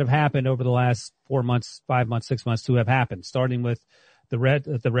things that have happened over the last 4 months, 5 months, 6 months to have happened, starting with the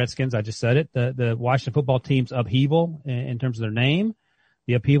Redskins. I just said it. The Washington football team's upheaval in terms of their name,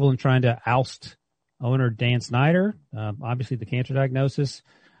 the upheaval in trying to oust owner Dan Snyder, obviously the cancer diagnosis.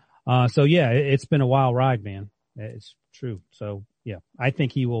 So yeah, it's been a wild ride, man. It's true. So yeah, I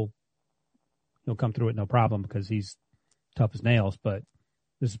think he'll come through it no problem, because he's tough as nails. But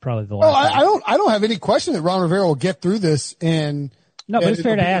this is probably the last. I don't have any question that Ron Rivera will get through this. But it's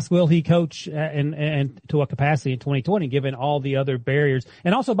fair to ask, will he coach and to what capacity in 2020, given all the other barriers?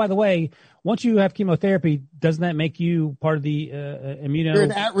 And also, by the way, once you have chemotherapy, doesn't that make you part of the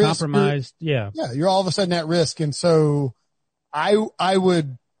immunocompromised? Yeah, you're all of a sudden at risk, and so I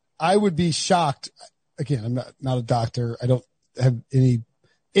would be shocked. Again, I'm not a doctor. I don't have any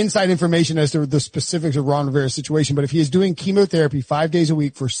inside information as to the specifics of Ron Rivera's situation, but if he is doing chemotherapy 5 days a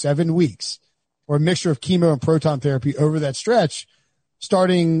week for 7 weeks, or a mixture of chemo and proton therapy over that stretch,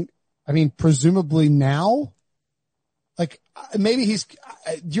 starting, presumably now, like maybe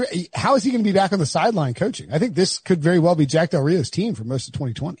how is he going to be back on the sideline coaching? I think this could very well be Jack Del Rio's team for most of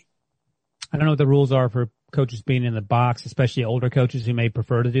 2020. I don't know what the rules are for coaches being in the box, especially older coaches who may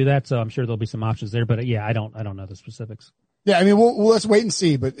prefer to do that. So I'm sure there'll be some options there, but yeah, I don't know the specifics. Yeah. Let's wait and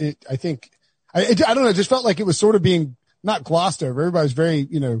see, but I think, I don't know. It just felt like it was sort of being not glossed over. Everybody was very,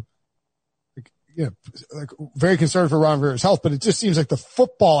 very concerned for Ron Rivera's health, but it just seems like the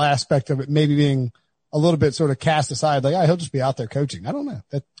football aspect of it maybe being a little bit sort of cast aside. Like, he'll just be out there coaching. I don't know.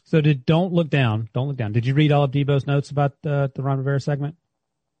 So don't look down. Did you read all of Debo's notes about the Ron Rivera segment?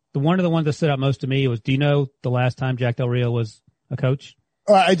 One of the ones that stood out most to me was, do you know the last time Jack Del Rio was a coach?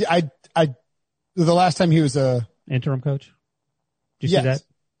 The last time he was a interim coach. Did you see that?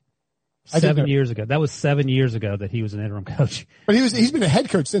 7 years ago. That was 7 years ago that he was an interim coach. But he's been a head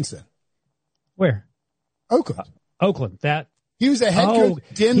coach since then. Where? Oakland. Oakland. He was a head coach.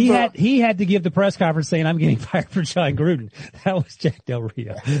 Denver. He had to give the press conference saying, "I'm getting fired for John Gruden." That was Jack Del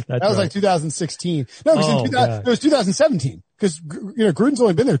Rio. That was like 2016. No, it was 2017, because Gruden's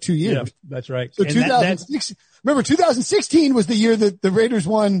only been there 2 years. Yeah, that's right. So 2016. Remember, 2016 was the year that the Raiders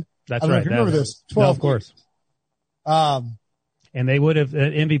won. That's I don't know right. if you remember this. 12. No, of course. And they would have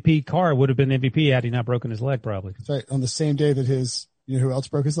MVP Carr would have been MVP had he not broken his leg, probably. That's right. On the same day that who else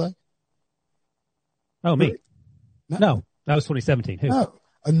broke his leg? Oh, me. No, that was 2017. Who? No,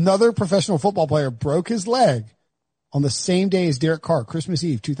 another professional football player broke his leg on the same day as Derek Carr, Christmas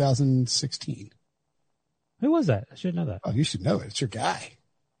Eve, 2016. Who was that? I should know that. Oh, you should know it. It's your guy.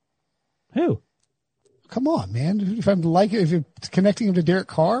 Who? Come on, man. If you're connecting him to Derek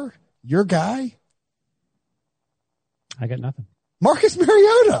Carr, your guy. I got nothing. Marcus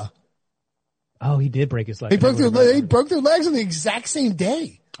Mariota. Oh, he did break his leg. They broke their legs on the exact same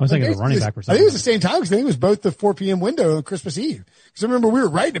day. I was thinking of a running back or something. I think it was the same time, because I think it was both the 4 p.m. window on Christmas Eve. Because I remember we were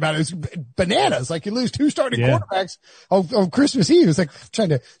writing about it. It was bananas. Like, you lose 2 starting quarterbacks on Christmas Eve. It's like trying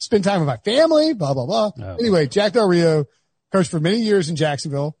to spend time with my family, blah, blah, blah. Oh. Anyway, Jack Del Rio coached for many years in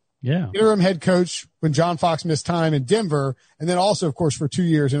Jacksonville. Yeah. Interim head coach when John Fox missed time in Denver. And then also, of course, for 2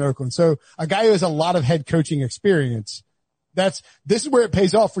 years in Oakland. So a guy who has a lot of head coaching experience. This is where it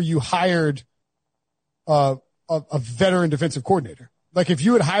pays off, where you hired a veteran defensive coordinator. Like, if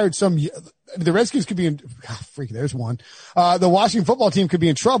you had hired the Redskins could be there's one. The Washington football team could be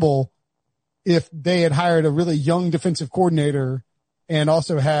in trouble if they had hired a really young defensive coordinator and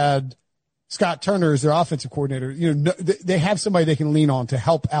also had Scott Turner as their offensive coordinator. They have somebody they can lean on to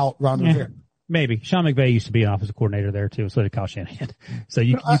help out Ron Rivera. Maybe. Sean McVay used to be an offensive coordinator there too, so did Kyle Shanahan. So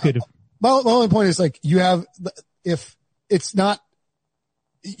you could have. My only point is, like, if it's not,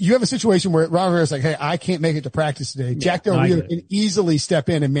 you have a situation where Ron Rivera's like, hey, I can't make it to practice today. Jack Del Rio can easily step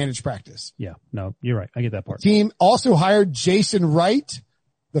in and manage practice. Yeah, no, you're right. I get that part. The team also hired Jason Wright,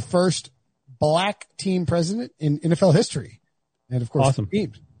 the first black team president in NFL history. And of course, awesome.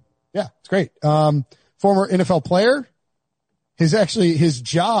 Teams. Yeah, it's great. Former NFL player. His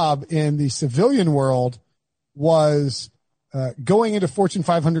job in the civilian world was, going into Fortune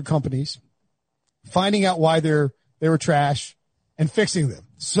 500 companies, finding out why their they were trash, and fixing them.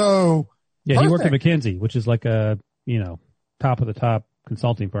 So yeah, he worked at McKinsey, which is like a, top of the top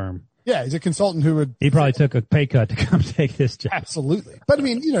consulting firm. Yeah, he's a consultant he probably took a pay cut to come take this job. Absolutely. But I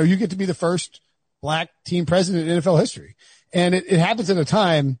mean, you get to be the first black team president in NFL history. And it happens at a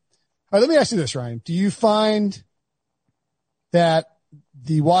time. All right, let me ask you this, Ryan. Do you find that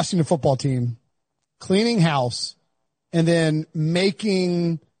the Washington football team cleaning house and then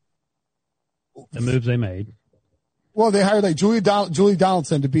making the moves they made? Well, they hired like Julie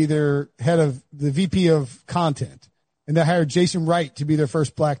Donaldson to be their head of the VP of content. And they hired Jason Wright to be their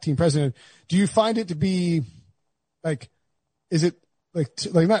first black team president. Do you find it to be like, is it like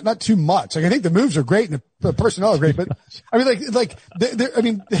not too much? Like, I think the moves are great and the personnel are great, but I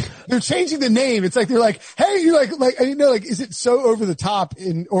mean, they're changing the name. It's like, they're like, hey, you is it so over the top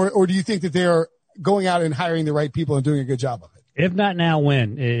or do you think that they're going out and hiring the right people and doing a good job of it? If not now,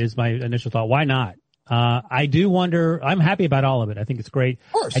 when is my initial thought. Why not? I do wonder, I'm happy about all of it. I think it's great.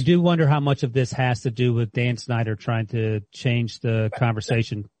 Of course. I do wonder how much of this has to do with Dan Snyder trying to change the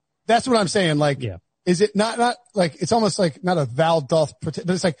conversation. That's what I'm saying. Like, yeah. Is it not like, it's almost like not a Val doth pretend,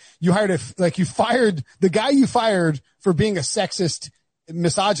 but it's like you fired the guy you fired for being a sexist,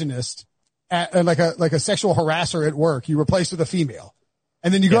 misogynist and like a sexual harasser at work. You replaced with a female.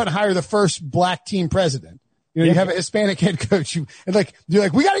 And then you go out and hire the first black team president. You have a Hispanic head coach. You're like,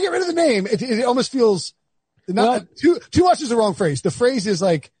 we got to get rid of the name. It almost feels too much is the wrong phrase. The phrase is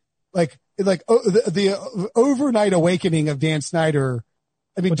the overnight awakening of Dan Snyder.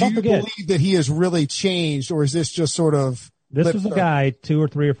 I mean, do you believe that he has really changed, or is this just sort of? This was a guy 2 or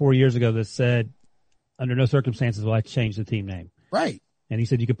 3 or 4 years ago that said, under no circumstances will I change the team name. Right. And he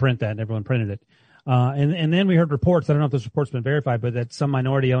said you could print that, and everyone printed it. And then we heard reports. I don't know if this report's been verified, but that some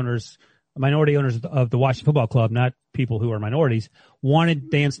minority owners of the Washington Football Club, not people who are minorities, wanted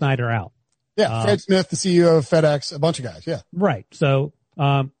Dan Snyder out. Yeah, Fred Smith, the CEO of FedEx, a bunch of guys. Yeah, right. So,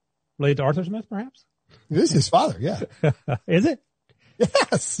 related to Arthur Smith, perhaps? It is his father. Yeah. Is it?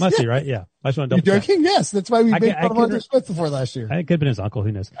 Yes. Must be, right? Yeah. I just want to double check. Yes, that's why we made fun of Arthur Smith before last year. It could have been his uncle.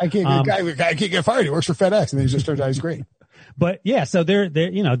 Who knows? I can't get fired. He works for FedEx, and then he just turns out he's great. But yeah, so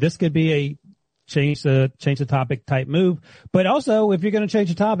this could be a change the topic type move. But also, if you're going to change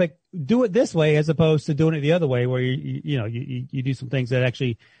the topic, do it this way as opposed to doing it the other way, where you do some things that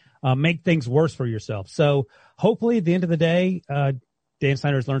actually make things worse for yourself. So hopefully, at the end of the day, Dan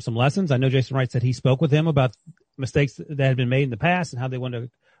Snyder has learned some lessons. I know Jason Wright said he spoke with him about mistakes that had been made in the past and how they want to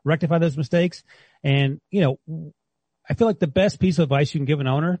rectify those mistakes. And I feel like the best piece of advice you can give an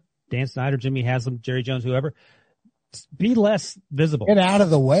owner, Dan Snyder, Jimmy Haslam, Jerry Jones, whoever, be less visible. Get out of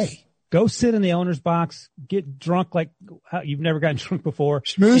the way. Go sit in the owner's box, get drunk like you've never gotten drunk before.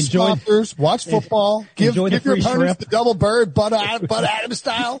 Schmooze sponsors, watch football, give your opponents shrimp. the double bird, Bud Adams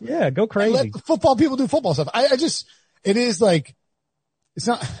style. Yeah, go crazy. Let the football people do football stuff. It is like, it's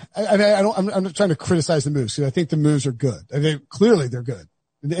not, I'm not trying to criticize the moves because I think the moves are good. Clearly they're good.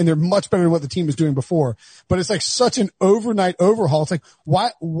 And they're much better than what the team was doing before. But it's like such an overnight overhaul. It's like,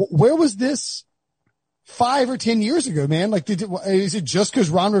 where was this 5 or 10 years ago, man? Like, is it just because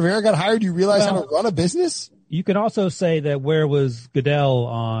Ron Rivera got hired you realize how to run a business? You could also say that where was Goodell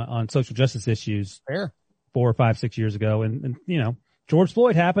on social justice issues? Fair. 4 or 5, 6 years ago. And George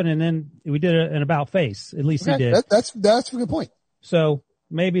Floyd happened and then we did an about face. At least he did. That's a good point. So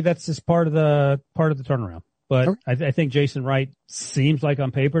maybe that's just part of the turnaround. But okay. I think Jason Wright seems like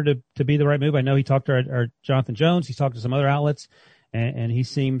on paper to be the right move. I know he talked to our Jonathan Jones. He's talked to some other outlets. And he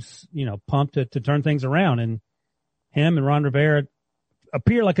seems, pumped to turn things around. And him and Ron Rivera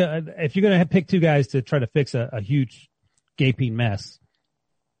appear like if you're going to pick two guys to try to fix a huge gaping mess,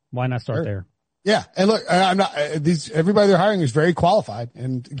 why not start there? Yeah. And look, I'm not, everybody they're hiring is very qualified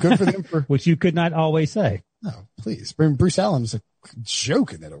and good for them for. Which you could not always say. No, please. Bruce Allen's a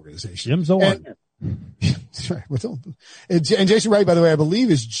joke in that organization. Jim Zorn. Right. And Jason Wright, by the way, I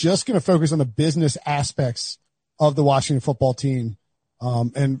believe is just going to focus on the business aspects of the Washington football team.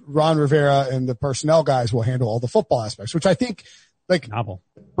 And Ron Rivera and the personnel guys will handle all the football aspects, which I think like novel.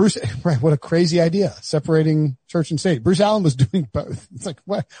 Bruce, right. What a crazy idea. Separating church and state. Bruce Allen was doing both. It's like,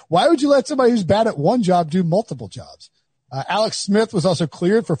 why would you let somebody who's bad at one job do multiple jobs? Alex Smith was also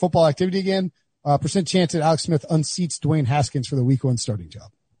cleared for football activity again. Percent chance that Alex Smith unseats Dwayne Haskins for the week 1 starting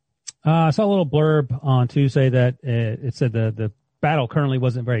job. I saw a little blurb on Tuesday that it said the battle currently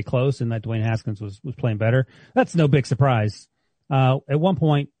wasn't very close and that Dwayne Haskins was playing better. That's no big surprise. At one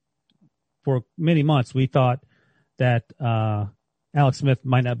point for many months, we thought that, Alex Smith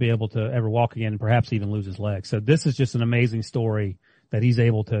might not be able to ever walk again and perhaps even lose his leg. So this is just an amazing story that he's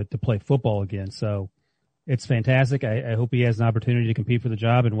able to play football again. So it's fantastic. I hope he has an opportunity to compete for the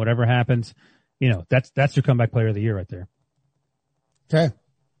job and whatever happens, that's your comeback player of the year right there. Okay.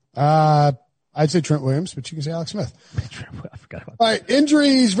 I'd say Trent Williams, but you can say Alex Smith. I forgot about that. All right,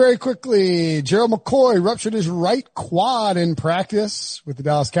 injuries very quickly. Gerald McCoy ruptured his right quad in practice with the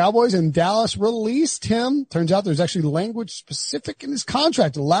Dallas Cowboys, and Dallas released him. Turns out there's actually language specific in his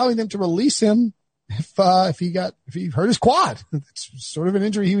contract allowing them to release him if he hurt his quad. It's sort of an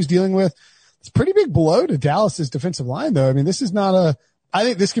injury he was dealing with. It's a pretty big blow to Dallas's defensive line, though. I mean, this is not I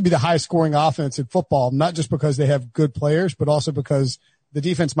think this could be the highest scoring offense in football, not just because they have good players, but also because the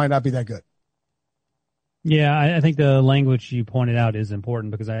defense might not be that good. Yeah, I think the language you pointed out is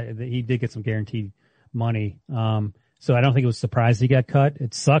important because he did get some guaranteed money. So I don't think it was surprised he got cut.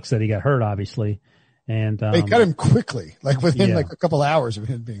 It sucks that he got hurt, obviously. And they cut him quickly, like within like a couple hours of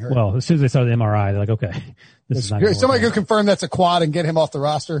him being hurt. Well, as soon as they saw the MRI, they're like, okay, this is not somebody go confirm that's a quad and get him off the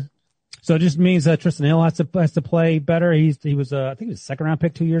roster. So it just means that Tristan Hill has to play better. He was I think he was a second round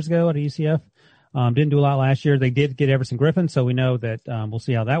pick 2 years ago at UCF. Didn't do a lot last year. They did get Everson Griffin, so we know that we'll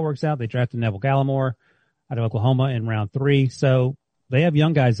see how that works out. They drafted Neville Gallimore out of Oklahoma in round 3. So they have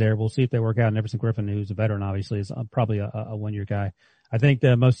young guys there. We'll see if they work out. And Everson Griffin, who's a veteran, obviously, is probably a 1 year guy. I think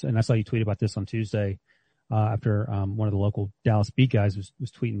and I saw you tweet about this on Tuesday, after, one of the local Dallas beat guys was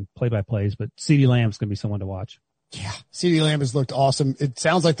tweeting play-by-plays, but CeeDee Lamb's going to be someone to watch. Yeah. CeeDee Lamb has looked awesome. It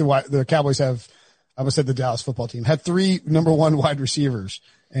sounds like the Cowboys have, I almost said the Dallas football team had 3 number 1 wide receivers.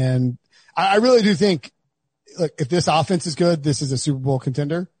 And I really do think, look, if this offense is good, this is a Super Bowl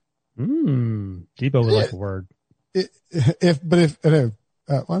contender. Debo would like a word. Debo,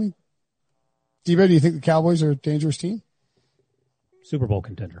 do you think the Cowboys are a dangerous team? Super Bowl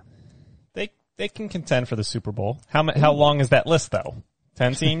contender. They can contend for the Super Bowl. How long is that list though?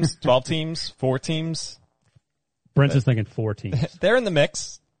 10 teams, 12 teams, 4 teams? Brent's is thinking 4 teams. They're in the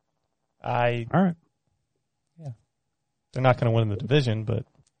mix. All right. Yeah. They're not going to win the division, but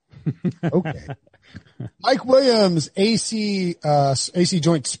okay. Mike Williams, AC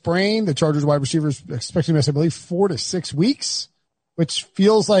joint sprain. The Chargers wide receivers expecting to miss, I believe, 4 to 6 weeks, which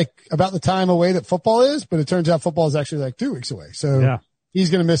feels like about the time away that football is, but it turns out football is actually like 2 weeks away. So he's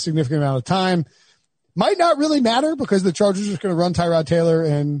going to miss a significant amount of time. Might not really matter because the Chargers are going to run Tyrod Taylor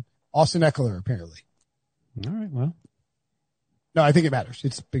and Austin Eckler, apparently. All right. Well, no, I think it matters.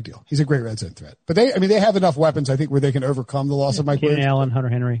 It's a big deal. He's a great red zone threat, but they have enough weapons, I think, where they can overcome the loss of Mike Williams. Allen, Hunter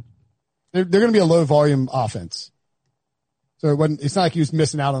Henry. They're going to be a low volume offense. So it's not like he was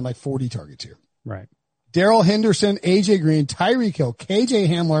missing out on like 40 targets here. Right. Darrell Henderson, AJ Green, Tyreek Hill, KJ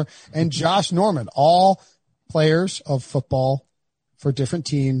Hamler, and Josh Norman, all players of football for different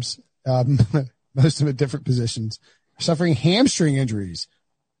teams, most of them at different positions, suffering hamstring injuries.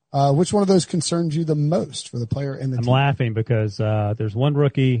 Which one of those concerns you the most for the player and the team? I'm laughing because there's one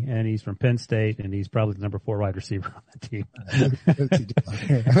rookie and he's from Penn State and he's probably the number 4 wide receiver on the team.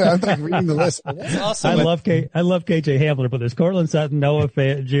 I'm like reading the list. That's awesome. I love KJ Hamler, but there's Cortland Sutton, Noah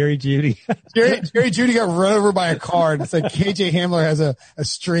Fant, Jerry Jeudy. Jerry Jeudy got run over by a car, and it's like KJ Hamler has a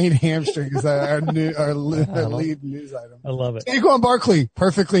strained hamstring. Is our lead news item. I love it. Saquon Barkley,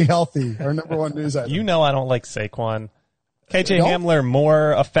 perfectly healthy, our number 1 news item. You know I don't like Saquon. KJ Hamler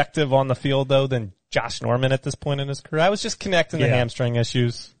more effective on the field, though, than Josh Norman at this point in his career. I was just connecting the hamstring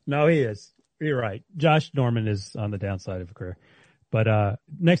issues. No, he is. You're right. Josh Norman is on the downside of a career. But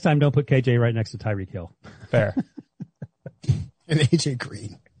next time, don't put KJ right next to Tyreek Hill. Fair. And AJ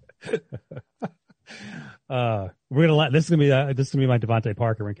Green. This is gonna be my Devontae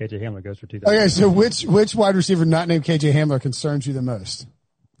Parker when KJ Hamler goes for 2,000. Okay, so which wide receiver not named KJ Hamler concerns you the most?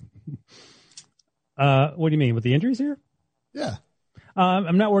 What do you mean with the injuries here? Yeah.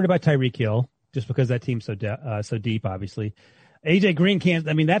 I'm not worried about Tyreek Hill just because that team's so deep, obviously. AJ Green can't,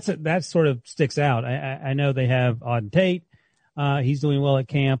 I mean, that sort of sticks out. I know they have Auden Tate. He's doing well at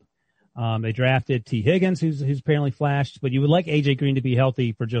camp. They drafted T. Higgins, who's apparently flashed, but you would like AJ Green to be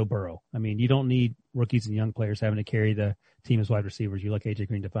healthy for Joe Burrow. I mean, you don't need rookies and young players having to carry the team as wide receivers. You like AJ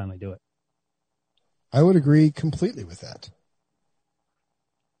Green to finally do it. I would agree completely with that.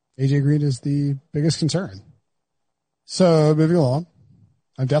 AJ Green is the biggest concern. So moving along,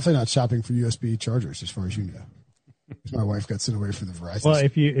 I'm definitely not shopping for USB chargers as far as you know. My wife got sent away from the Verizon. Well,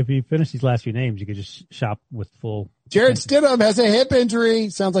 if you finish these last few names, you could just shop with full. Jared Stidham has a hip injury.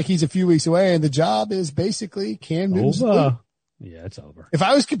 Sounds like he's a few weeks away, and the job is basically Cam Newton's. Yeah, it's over. If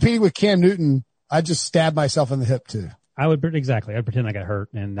I was competing with Cam Newton, I'd just stab myself in the hip too. I'd pretend I got hurt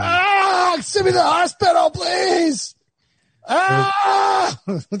and. Send me to the hospital, please.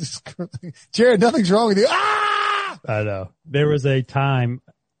 Jared, nothing's wrong with you. I know. There was a time,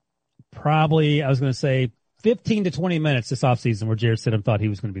 probably, I was going to say 15 to 20 minutes this offseason where Jared Stidham thought he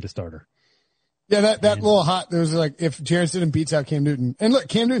was going to be the starter. Yeah, that little hot, there was like, if Jared Stidham beats out Cam Newton, and look,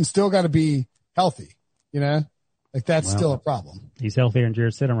 Cam Newton's still got to be healthy, like that's still a problem. He's healthier than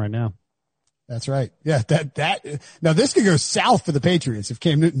Jared Stidham right now. That's right. Yeah. Now this could go south for the Patriots if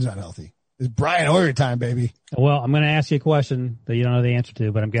Cam Newton's not healthy. It's Brian Hoyer time, baby. Well, I'm going to ask you a question that you don't know the answer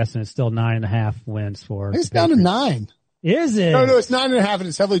to, but I'm guessing it's still 9.5 wins for. I think it's down to 9. Is it? No, it's 9.5 and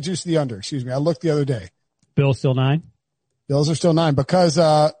it's heavily juiced to the under. Excuse me. I looked the other day. Bill's still 9? Bills are still 9 because,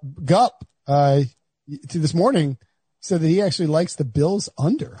 Gup, this morning said that he actually likes the Bills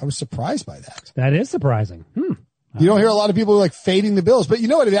under. I was surprised by that. That is surprising. You don't hear a lot of people like fading the Bills, but you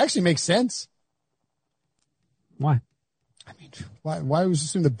know what? It actually makes sense. Why? I mean, why was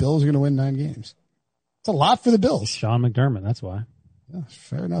assume the Bills are going to win 9 games? It's a lot for the Bills. Sean McDermott, that's why. Yeah,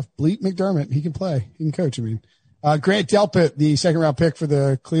 fair enough. Bleak McDermott, he can play. He can coach. I mean, Grant Delpit, the second-round pick for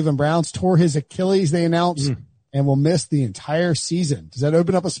the Cleveland Browns, tore his Achilles, they announced, and will miss the entire season. Does that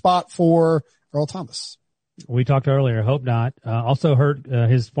open up a spot for Earl Thomas? We talked earlier. Hope not. Also hurt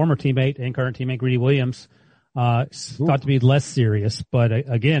his former teammate and current teammate, Greedy Williams, thought to be less serious. But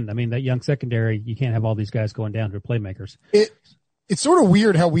again, I mean, that young secondary, you can't have all these guys going down to playmakers. It's sort of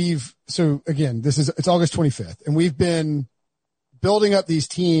weird how so again, it's August 25th, and we've been building up these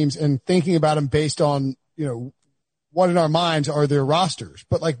teams and thinking about them based on, what in our minds are their rosters.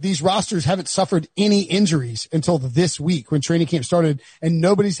 But like these rosters haven't suffered any injuries until this week when training camp started, and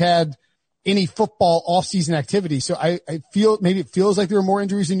nobody's had any football off-season activity. So I feel maybe it feels like there are more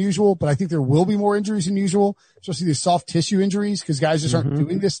injuries than usual, but I think there will be more injuries than usual, especially these soft tissue injuries because guys just aren't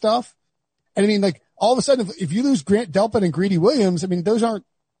doing this stuff. And I mean, like all of a sudden, if you lose Grant Delpit and Greedy Williams, I mean, those aren't,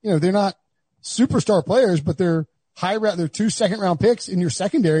 they're not superstar players, but they're they're 2 second-round picks in your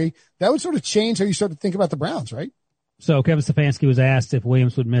secondary. That would sort of change how you start to think about the Browns, right? So Kevin Stefanski was asked if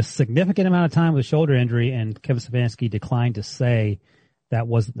Williams would miss significant amount of time with a shoulder injury, and Kevin Stefanski declined to say that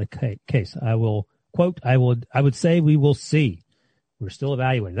wasn't the case. I will quote, I would say we will see. We're still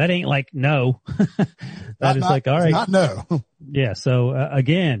evaluating. That ain't like no. That is like, all right. Not no. Yeah. So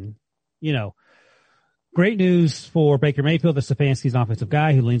again, great news for Baker Mayfield that Stefanski's an offensive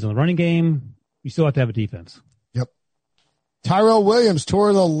guy who leans on the running game. You still have to have a defense. Yep. Tyrell Williams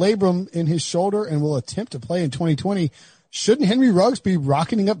tore the labrum in his shoulder and will attempt to play in 2020. Shouldn't Henry Ruggs be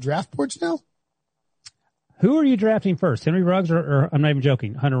rocketing up draft boards now? Who are you drafting first, Henry Ruggs or I'm not even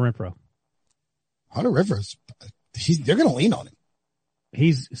joking, Hunter Renfrow? Hunter Renfrow, they're going to lean on him.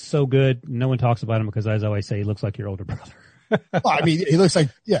 He's so good. No one talks about him because, as I always say, he looks like your older brother. Well, I mean, he looks like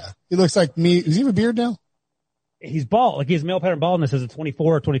me. Does he have a beard now? He's bald. Like he has male pattern baldness as a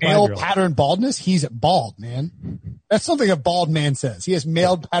 24 or 25-year-old. Male pattern baldness? He's bald, man. That's something a bald man says. He has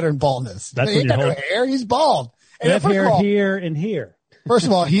male pattern baldness. That's he ain't got no hair. He's bald. And hair here and here. First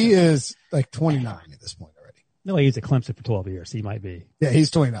of all, he is like 29 at this point already. No, he was at Clemson for 12 years. He might be. Yeah,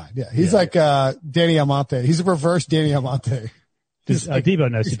 he's 29. Yeah, he's like Danny Almonte. He's a reverse Danny Almonte. Debo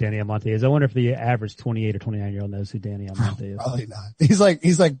knows who Danny Almonte is. I wonder if the average 28 or 29-year-old knows who Danny Almonte is. Probably not. He's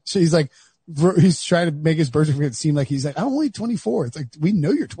trying to make his birth certificate seem like he's like, I'm only 24. It's like, we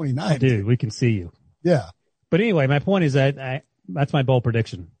know you're 29. Dude, we can see you. Yeah. But anyway, my point is that that's my bold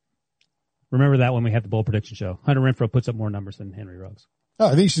prediction. Remember that when we have the bold prediction show. Hunter Renfrow puts up more numbers than Henry Ruggs. Oh,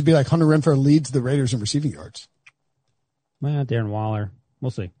 I think it should be like Hunter Renfrow leads the Raiders in receiving yards. Well, Darren Waller.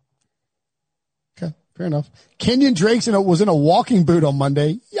 We'll see. Okay. Fair enough. Kenyon Drake was in a walking boot on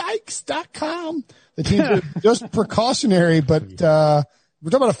Monday. Yikes.com. The teams are just precautionary, but, we're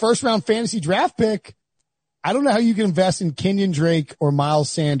talking about a first-round fantasy draft pick. I don't know how you can invest in Kenyon Drake or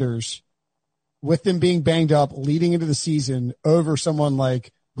Miles Sanders with them being banged up leading into the season over someone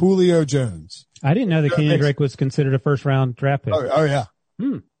like Julio Jones. I didn't know that Kenyon Drake was considered a first-round draft pick. Oh yeah.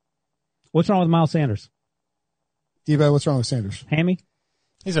 What's wrong with Miles Sanders? Debo, what's wrong with Sanders? Hammy?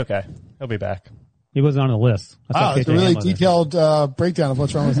 He's okay. He'll be back. He wasn't on the list. It's a really detailed breakdown of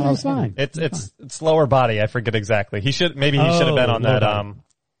what's wrong with Miles Sanders. It's lower body. I forget exactly. He should have been on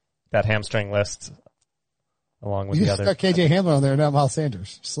that hamstring list along with the other. Got KJ Hamler on there, not Miles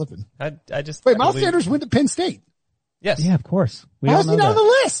Sanders. Slipping. Miles Sanders went to Penn State. Yes. Yeah, of course. How is he not on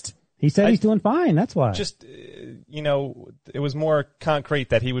the list? He said he's doing fine. That's why. Just, it was more concrete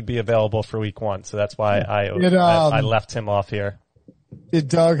that he would be available for week 1. So that's why I left him off here. Did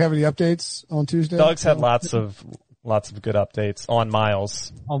Doug have any updates on Tuesday? Doug's had lots of good updates on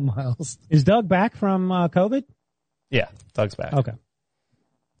Miles. On Miles. Is Doug back from COVID? Yeah, Doug's back. Okay.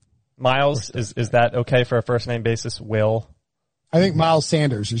 Miles, is that okay for a first name basis? Will? I think Miles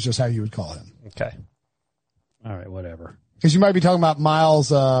Sanders is just how you would call him. Okay. All right, whatever. Because you might be talking about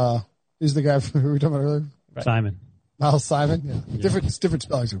Miles, is the guy who we were talking about earlier? Right. Simon. Miles Simon? Yeah. Different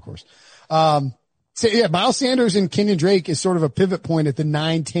spellings, of course. Miles Sanders and Kenyon Drake is sort of a pivot point at the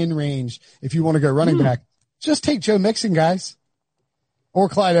 9-10 range if you want to go running back. Just take Joe Mixon, guys. Or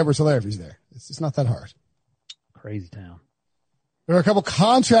Clyde Edwards-Helaire if he's there. It's not that hard. Crazy town. There are a couple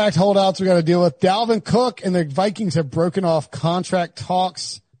contract holdouts we got to deal with. Dalvin Cook and the Vikings have broken off contract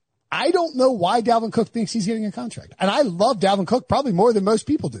talks. I don't know why Dalvin Cook thinks he's getting a contract. And I love Dalvin Cook probably more than most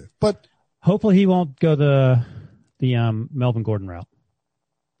people do. But hopefully he won't go the Melvin Gordon route.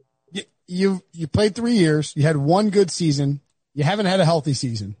 You played 3 years. You had one good season. You haven't had a healthy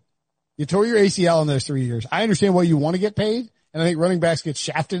season. You tore your ACL in those 3 years. I understand why you want to get paid, and I think running backs get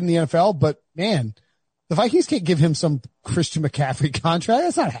shafted in the NFL, but man, the Vikings can't give him some Christian McCaffrey contract.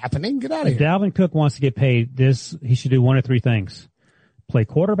 That's not happening. Get out of If here. Dalvin Cook wants to get paid, he should do one of three things. Play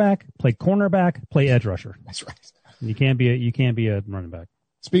quarterback, play cornerback, play edge rusher. That's right. You can't be a running back.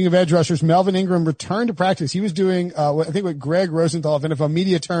 Speaking of edge rushers, Melvin Ingram returned to practice. He was doing, I think what Greg Rosenthal of NFL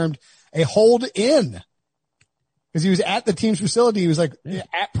Media termed a hold in. Because he was at the team's facility. He was like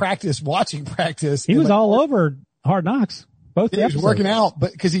at practice, watching practice. He was all over Hard Knocks. Both he was working out,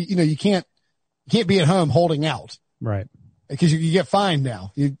 but because you can't be at home holding out. Right. Because you get fined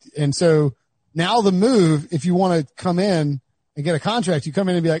now. And so now the move, if you want to come in and get a contract, you come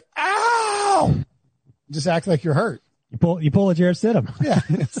in and be like, ow! Just act like you're hurt. You pull a Jared Stidham. Yeah.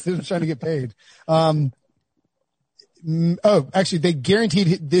 Instead of trying to get paid. Actually, they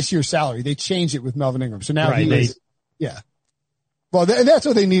guaranteed this year's salary. They changed it with Melvin Ingram. So now yeah. Well, and that's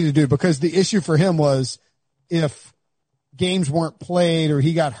what they needed to do, because the issue for him was if games weren't played or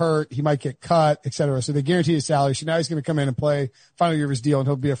he got hurt, he might get cut, et cetera. So they guaranteed his salary. So now he's going to come in and play final year of his deal, and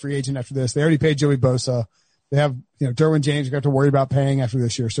he'll be a free agent after this. They already paid Joey Bosa. They have, Derwin James got to worry about paying after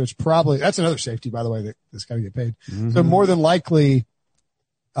this year. So it's that's another safety, by the way, that's got to get paid. Mm-hmm. So more than likely,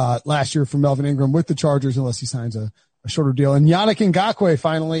 last year for Melvin Ingram with the Chargers, unless he signs a shorter deal. And Yannick Ngakoue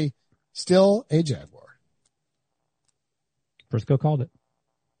finally still a Jaguar. Briscoe called it.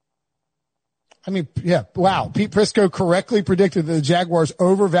 I mean, yeah, wow. Pete Prisco correctly predicted that the Jaguars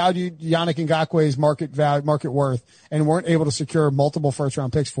overvalued Yannick Ngakoue's market worth and weren't able to secure multiple first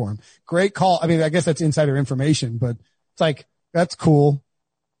round picks for him. Great call. I mean, I guess that's insider information, but it's like, that's cool.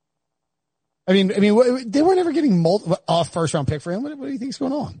 I mean, they weren't ever getting a first round pick for him. What do you think's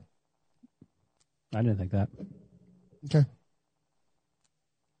going on? I didn't think that. Okay.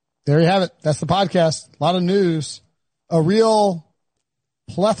 There you have it. That's the podcast. A lot of news. A real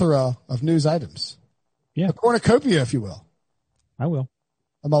plethora of news items. Yeah. A cornucopia, if you will. I will.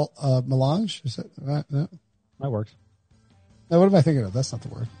 A melange? Is that right? No. That works. No, what am I thinking of? That's not the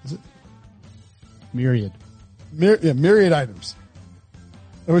word. Is it? Myriad. Myriad items.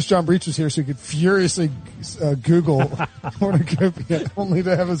 I wish John Breach was here so he could furiously Google cornucopia, only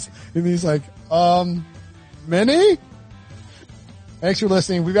to have us in these many? Thanks for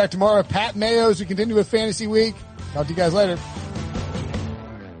listening. We'll be back tomorrow. Pat Mayo as we continue with Fantasy Week. Talk to you guys later.